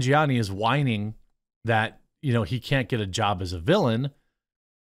Kamal Nanjiani is whining that, he can't get a job as a villain,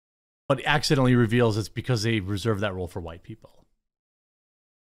 but accidentally reveals it's because they reserved that role for white people.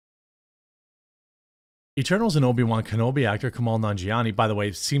 Eternals and Obi-Wan Kenobi actor Kamal Nanjiani, by the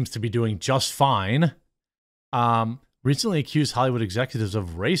way, seems to be doing just fine, recently accused Hollywood executives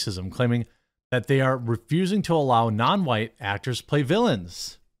of racism, claiming that they are refusing to allow non-white actors play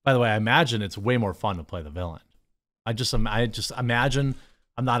villains. By the way, I imagine it's way more fun to play the villain. I just imagine,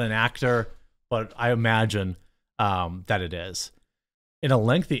 I'm not an actor, but I imagine that it is. In a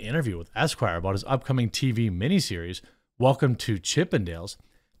lengthy interview with Esquire about his upcoming TV miniseries, Welcome to Chippendales,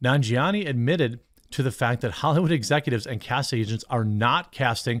 Nanjiani admitted to the fact that Hollywood executives and cast agents are not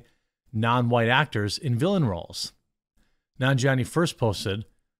casting non-white actors in villain roles. Nanjiani first posited,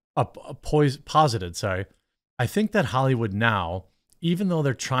 I think that Hollywood now, even though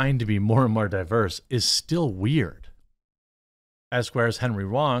they're trying to be more and more diverse, is still weird. Esquire's Henry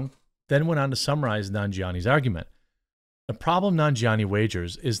Wong then went on to summarize Nanjiani's argument. The problem Nanjiani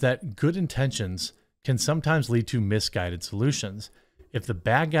wagers is that good intentions can sometimes lead to misguided solutions. If the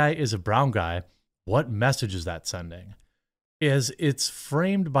bad guy is a brown guy, what message is that sending? As it's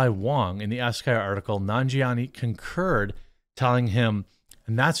framed by Wong in the Esquire article, Nanjiani concurred, telling him,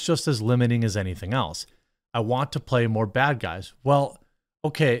 and that's just as limiting as anything else. I want to play more bad guys. Well,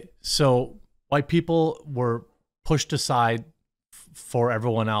 okay, so white people were pushed aside for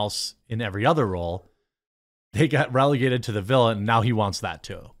everyone else in every other role. They got relegated to the villain, and now he wants that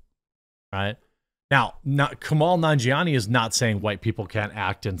too, right? Now, Kamal Nanjiani is not saying white people can't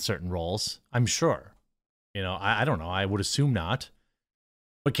act in certain roles, I'm sure. I don't know. I would assume not.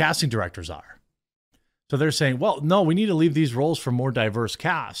 But casting directors are. So they're saying, well, no, we need to leave these roles for more diverse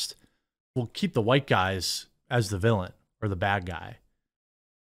cast. We'll keep the white guys as the villain or the bad guy.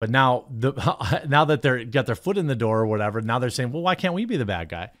 But now that they're got their foot in the door or whatever, now they're saying, well, why can't we be the bad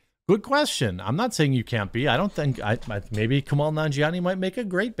guy? Good question. I'm not saying you can't be. I don't think maybe Kamal Nanjiani might make a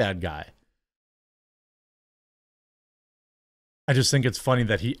great bad guy. I just think it's funny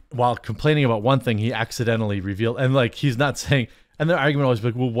that while complaining about one thing, he accidentally revealed, and he's not saying, and their argument always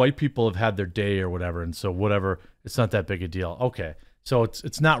like, well, white people have had their day or whatever, and so whatever, it's not that big a deal. Okay, so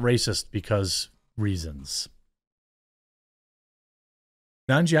it's not racist because reasons.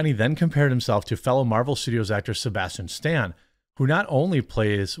 Nanjiani then compared himself to fellow Marvel Studios actor Sebastian Stan, who not only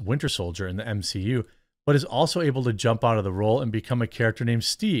plays Winter Soldier in the MCU, but is also able to jump out of the role and become a character named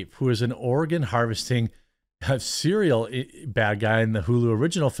Steve, who is an Oregon harvesting serial bad guy in the Hulu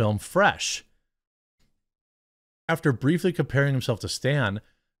original film Fresh. After briefly comparing himself to Stan,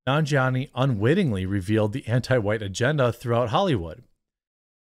 Nanjiani unwittingly revealed the anti-white agenda throughout Hollywood.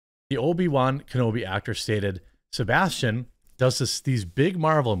 The Obi-Wan Kenobi actor stated, Sebastian does these big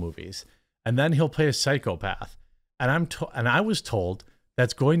Marvel movies, and then he'll play a psychopath. And I was told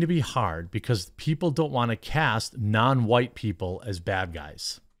that's going to be hard because people don't want to cast non-white people as bad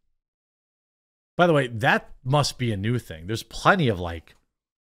guys. By the way, that must be a new thing. There's plenty of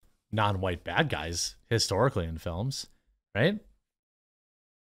non-white bad guys historically in films, right?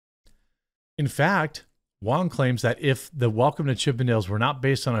 In fact, Wong claims that if the Welcome to Chippendales were not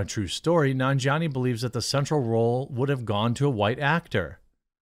based on a true story, Nanjiani believes that the central role would have gone to a white actor.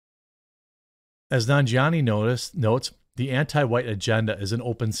 As Nanjiani notes, the anti-white agenda is an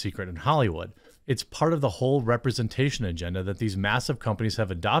open secret in Hollywood. It's part of the whole representation agenda that these massive companies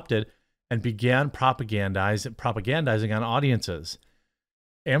have adopted and began propagandizing on audiences.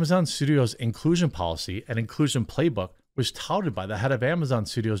 Amazon Studios' inclusion policy and inclusion playbook was touted by the head of Amazon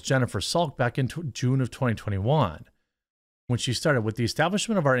Studios, Jennifer Salk, back in June of 2021. When she started, with the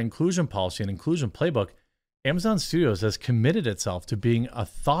establishment of our inclusion policy and inclusion playbook, Amazon Studios has committed itself to being a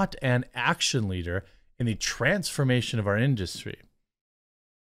thought and action leader in the transformation of our industry.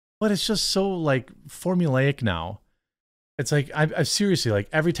 But it's just so formulaic now. It's I seriously,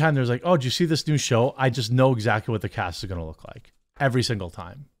 every time there's oh, did you see this new show? I just know exactly what the cast is going to look like every single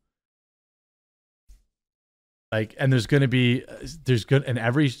time. And there's going to be,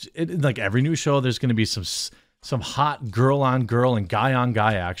 every new show, there's going to be some hot girl on girl and guy on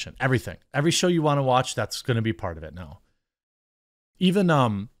guy action. Everything, every show you want to watch, that's going to be part of it now. Even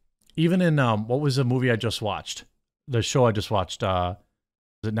in what was the movie I just watched? The show I just watched, was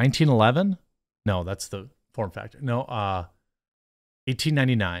it 1911? No, that's the form factor. No,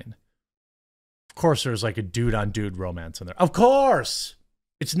 1899. Of course, there's a dude on dude romance in there. Of course.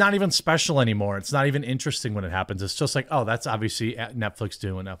 It's not even special anymore. It's not even interesting when it happens. It's just oh, that's obviously Netflix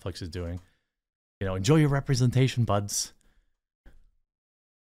doing what Netflix is doing. Enjoy your representation, buds.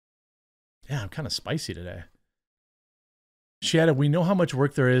 Yeah, I'm kind of spicy today. She added, we know how much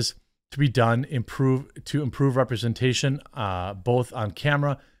work there is to be done to improve representation, both on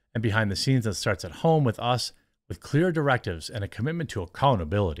camera and behind the scenes. That starts at home with us, with clear directives and a commitment to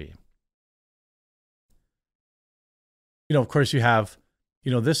accountability. Of course, you have,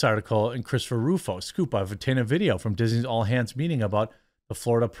 this article in Christopher Rufo, Scoop. I've obtained a video from Disney's All Hands meeting about the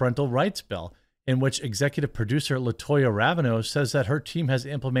Florida Parental Rights Bill, in which executive producer LaToya Raveno says that her team has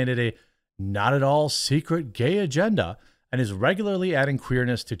implemented a not at all secret gay agenda and is regularly adding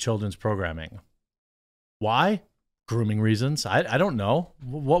queerness to children's programming. Why? Grooming reasons. I don't know.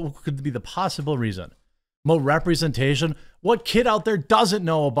 What could be the possible reason? More representation? What kid out there doesn't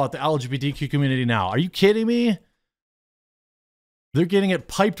know about the LGBTQ community now? Are you kidding me? They're getting it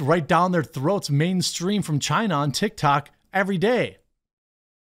piped right down their throats mainstream from China on TikTok every day.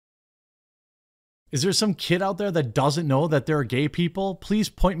 Is there some kid out there that doesn't know that there are gay people? Please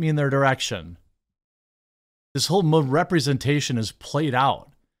point me in their direction. This whole representation is played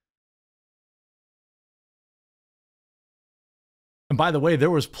out. And by the way, there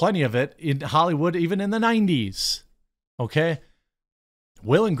was plenty of it in Hollywood, even in the 90s. Okay?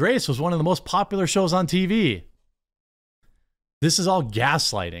 Will and Grace was one of the most popular shows on TV. This is all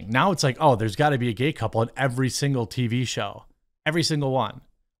gaslighting. Now it's like, oh, there's got to be a gay couple in every single TV show. Every single one.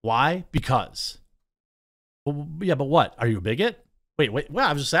 Why? Because. Well, yeah, but what? Are you a bigot? Wait. Well,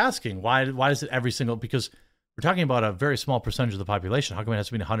 I was just asking. Why is it every single? Because we're talking about a very small percentage of the population. How come it has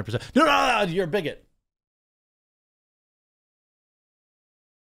to be 100%? No, you're a bigot.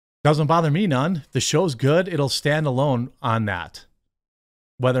 Doesn't bother me none. The show's good. It'll stand alone on that.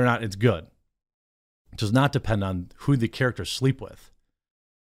 Whether or not it's good. It does not depend on who the characters sleep with.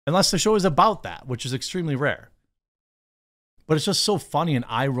 Unless the show is about that, which is extremely rare. But it's just so funny and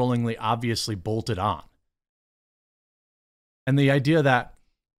eye-rollingly obviously bolted on. And the idea that,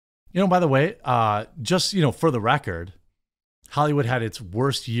 by the way, just, for the record, Hollywood had its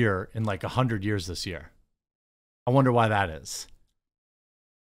worst year in like 100 years this year. I wonder why that is.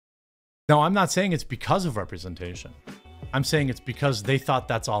 No, I'm not saying it's because of representation. I'm saying it's because they thought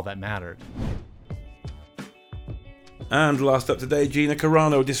that's all that mattered. And last up today, Gina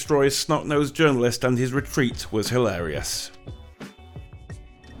Carano destroys snot-nosed journalist and his retreat was hilarious.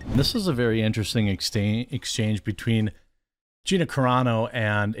 This is a very interesting exchange between Gina Carano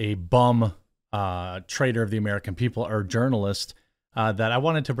and a bum traitor of the American people, or journalist, that I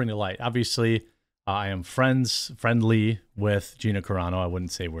wanted to bring to light. Obviously, I am friendly with Gina Carano. I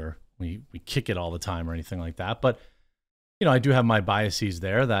wouldn't say we kick it all the time or anything like that, but I do have my biases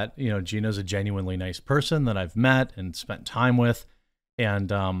there that, Gina's a genuinely nice person that I've met and spent time with.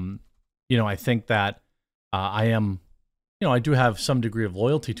 And, I think that I am, I do have some degree of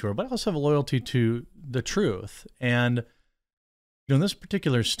loyalty to her, but I also have a loyalty to the truth. And, in this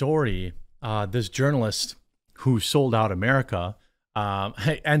particular story, this journalist who sold out America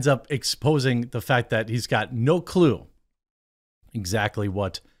ends up exposing the fact that he's got no clue exactly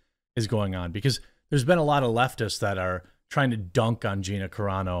what is going on. Because there's been a lot of leftists that are trying to dunk on Gina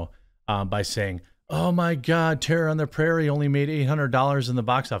Carano by saying, oh my God, Terror on the Prairie only made $800 in the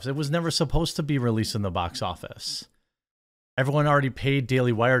box office. It was never supposed to be released in the box office. Everyone already paid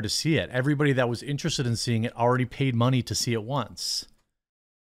Daily Wire to see it. Everybody that was interested in seeing it already paid money to see it once.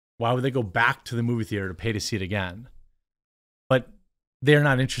 Why would they go back to the movie theater to pay to see it again? But they're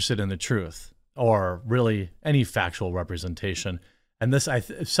not interested in the truth or really any factual representation. And this,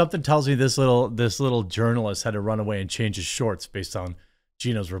 something tells me this little journalist had to run away and change his shorts based on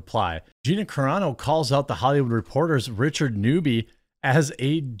Gina's reply. Gina Carano calls out the Hollywood Reporter's Richard Newby as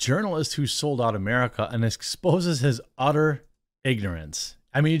a journalist who sold out America and exposes his utter ignorance.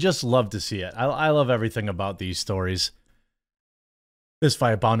 I mean, you just love to see it. I love everything about these stories. This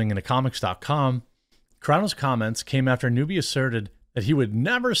via boundingintocomics.com. Carano's comments came after Newby asserted that he would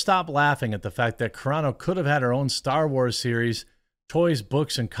never stop laughing at the fact that Carano could have had her own Star Wars series, toys,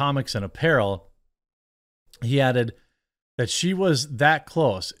 books, and comics and apparel. He added that she was that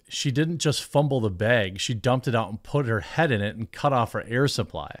close. She didn't just fumble the bag. She dumped it out and put her head in it and cut off her air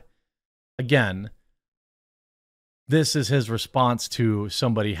supply. Again, this is his response to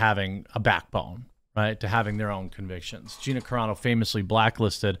somebody having a backbone, right? To having their own convictions. Gina Carano famously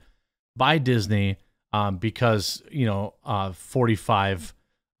blacklisted by Disney because, 45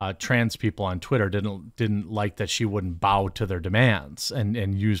 trans people on Twitter didn't like that she wouldn't bow to their demands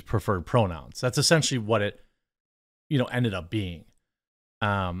and use preferred pronouns. That's essentially what it, ended up being.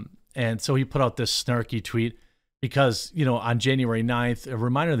 And so he put out this snarky tweet because, on January 9th, a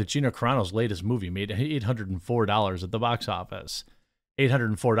reminder that Gina Carano's latest movie made $804 at the box office.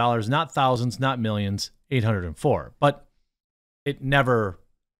 $804, not thousands, not millions, 804. But it never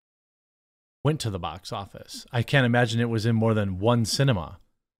went to the box office. I can't imagine it was in more than one cinema.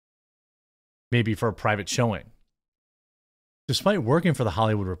 maybe for a private showing. Despite working for The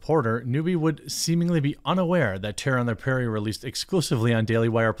Hollywood Reporter, Newbie would seemingly be unaware that Terror on the Prairie released exclusively on Daily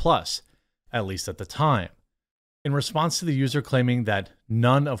Wire Plus, at least at the time. In response to the user claiming that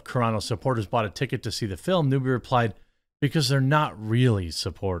none of Carano's supporters bought a ticket to see the film, Newbie replied, "Because they're not really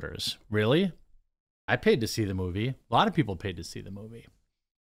supporters." Really? I paid to see the movie. A lot of people paid to see the movie.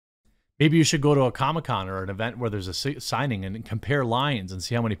 Maybe you should go to a Comic-Con or an event where there's a signing and compare lines and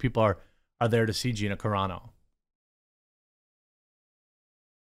see how many people are there to see Gina Carano.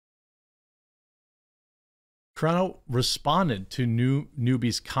 Carano responded to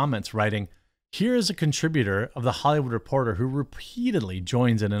Newbie's comments, writing, "Here is a contributor of The Hollywood Reporter who repeatedly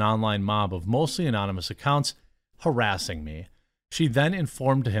joins in an online mob of mostly anonymous accounts harassing me." She then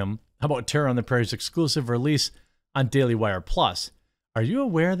informed him about Terror on the Prairie's exclusive release on Daily Wire Plus. "Are you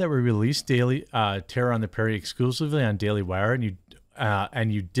aware that we released Terror on the Prairie exclusively on Daily Wire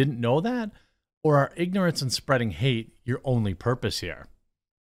and you didn't know that? Or are ignorance and spreading hate your only purpose here?"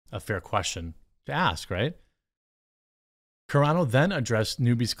 A fair question to ask, right? Carano then addressed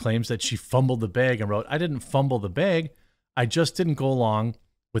Newbie's claims that she fumbled the bag and wrote, "I didn't fumble the bag. I just didn't go along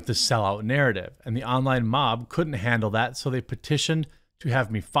with the sellout narrative. And the online mob couldn't handle that, so they petitioned to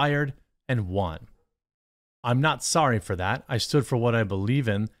have me fired and won. I'm not sorry for that. I stood for what I believe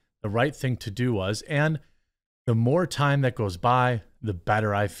in. The right thing to do was, and the more time that goes by, the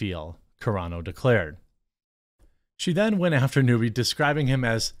better I feel," Carano declared. She then went after Newbie, describing him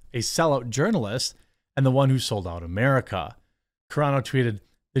as a sellout journalist and the one who sold out America. Carano tweeted,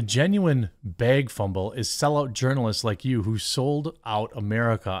 "The genuine bag fumble is sellout journalists like you who sold out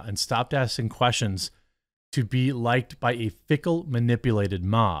America and stopped asking questions to be liked by a fickle, manipulated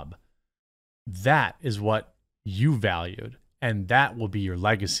mob. That is what you valued, and that will be your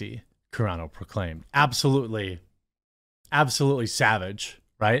legacy," Carano proclaimed. Absolutely, absolutely savage,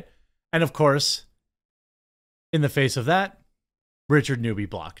 right? And of course, in the face of that, Richard Newby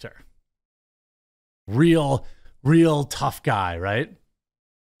blocked her. Real tough guy, right?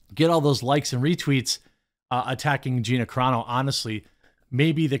 Get all those likes and retweets attacking Gina Carano. Honestly,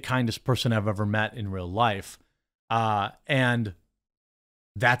 maybe the kindest person I've ever met in real life. And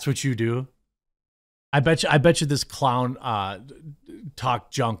that's what you do. I bet you this clown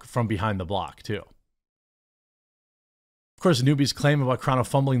talked junk from behind the block too. Of course, Newbie's claim about Carano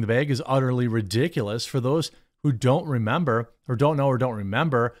fumbling the bag is utterly ridiculous. For those who don't remember, or don't know, or don't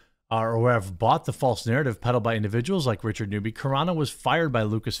remember, or have bought the false narrative peddled by individuals like Richard Newby, Carano was fired by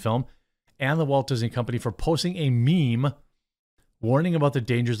Lucasfilm and the Walt Disney Company for posting a meme warning about the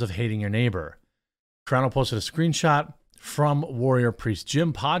dangers of hating your neighbor. Carano posted a screenshot from Warrior Priest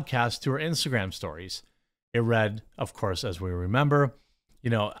Jim podcast to her Instagram stories. It read, of course, as we remember,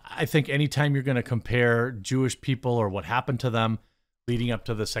 I think anytime you're going to compare Jewish people or what happened to them leading up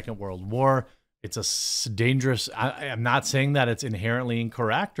to the Second World War, it's a dangerous. I'm not saying that it's inherently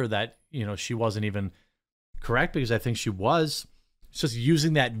incorrect or that, she wasn't even correct, because I think she was. It's just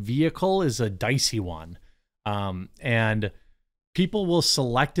using that vehicle is a dicey one. And people will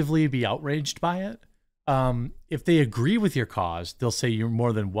selectively be outraged by it. If they agree with your cause, they'll say you're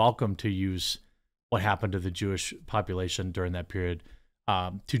more than welcome to use what happened to the Jewish population during that period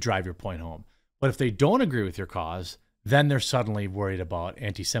to drive your point home. But if they don't agree with your cause, then they're suddenly worried about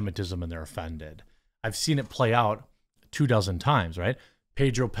anti-Semitism and they're offended. I've seen it play out 24 times, right?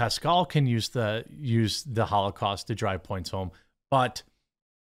 Pedro Pascal can use the Holocaust to drive points home, but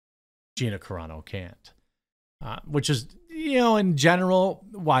Gina Carano can't. Which is, in general,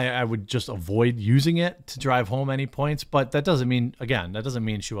 why I would just avoid using it to drive home any points. But that doesn't mean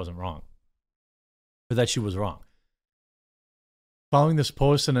she wasn't wrong, or that she was wrong. Following this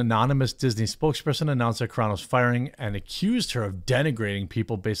post, an anonymous Disney spokesperson announced that Carano's firing and accused her of denigrating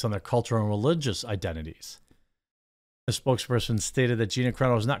people based on their cultural and religious identities. The spokesperson stated that Gina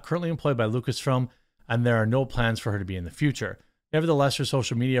Carano is not currently employed by Lucasfilm, and there are no plans for her to be in the future. Nevertheless, her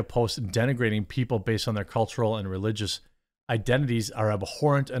social media posts denigrating people based on their cultural and religious identities are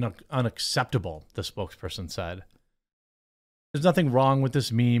abhorrent and unacceptable, the spokesperson said. There's nothing wrong with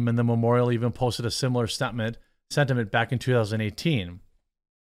this meme, and the memorial even posted a similar sentiment back in 2018.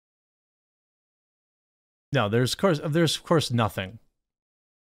 No, there's of course nothing.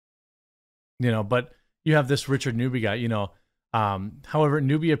 But you have this Richard Newby guy, however,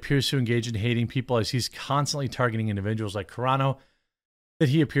 Newby appears to engage in hating people as he's constantly targeting individuals like Carano that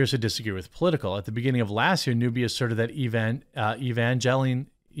he appears to disagree with political. At the beginning of last year, Newby asserted that Evangeline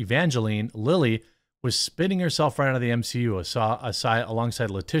Lilly was spitting herself right out of the MCU alongside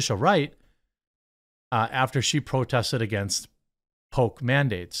Letitia Wright after she protested against Polk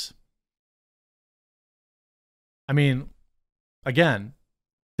mandates. I mean, again,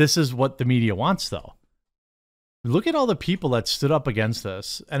 this is what the media wants, though. Look at all the people that stood up against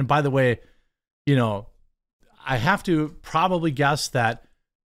this. And by the way, you know, I have to probably guess that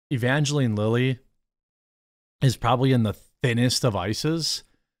Evangeline Lilly is probably in the thinnest of ices,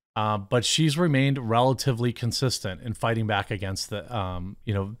 but she's remained relatively consistent in fighting back against the,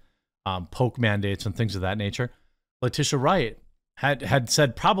 poke mandates and things of that nature. Letitia Wright had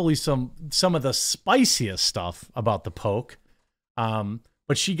said probably some of the spiciest stuff about the poke,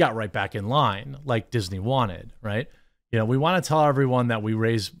 but she got right back in line like Disney wanted, right? You know, we want to tell everyone that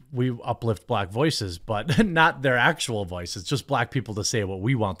we uplift black voices, but not their actual voices, just black people to say what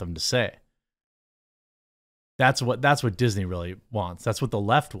we want them to say. That's what Disney really wants. That's what the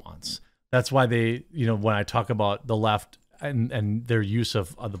left wants. That's why they, you know, when I talk about the left and their use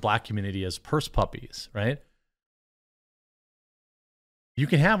of the black community as purse puppies, right? You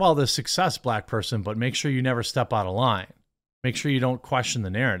can have all this success, black person, but make sure you never step out of line. Make sure you don't question the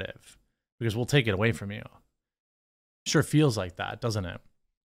narrative, because we'll take it away from you. Sure feels like that, doesn't it?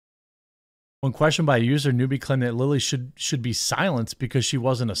 When questioned by a user, Newbie claimed that Lilly should be silenced because she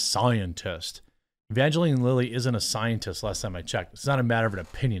wasn't a scientist. Evangeline Lilly isn't a scientist, last time I checked. It's not a matter of an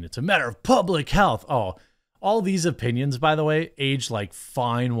opinion. It's a matter of public health. Oh, all these opinions, by the way, aged like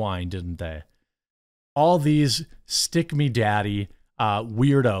fine wine, didn't they? All these stick me daddy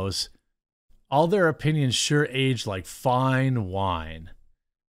weirdos, all their opinions sure aged like fine wine.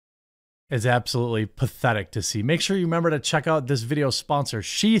 It's absolutely pathetic to see. Make sure you remember to check out this video's sponsor,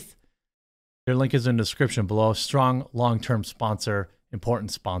 Sheath. Their link is in the description below. Strong long-term sponsor,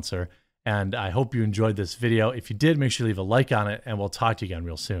 important sponsor. And I hope you enjoyed this video. If you did, make sure you leave a like on it, and we'll talk to you again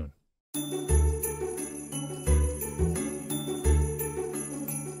real soon.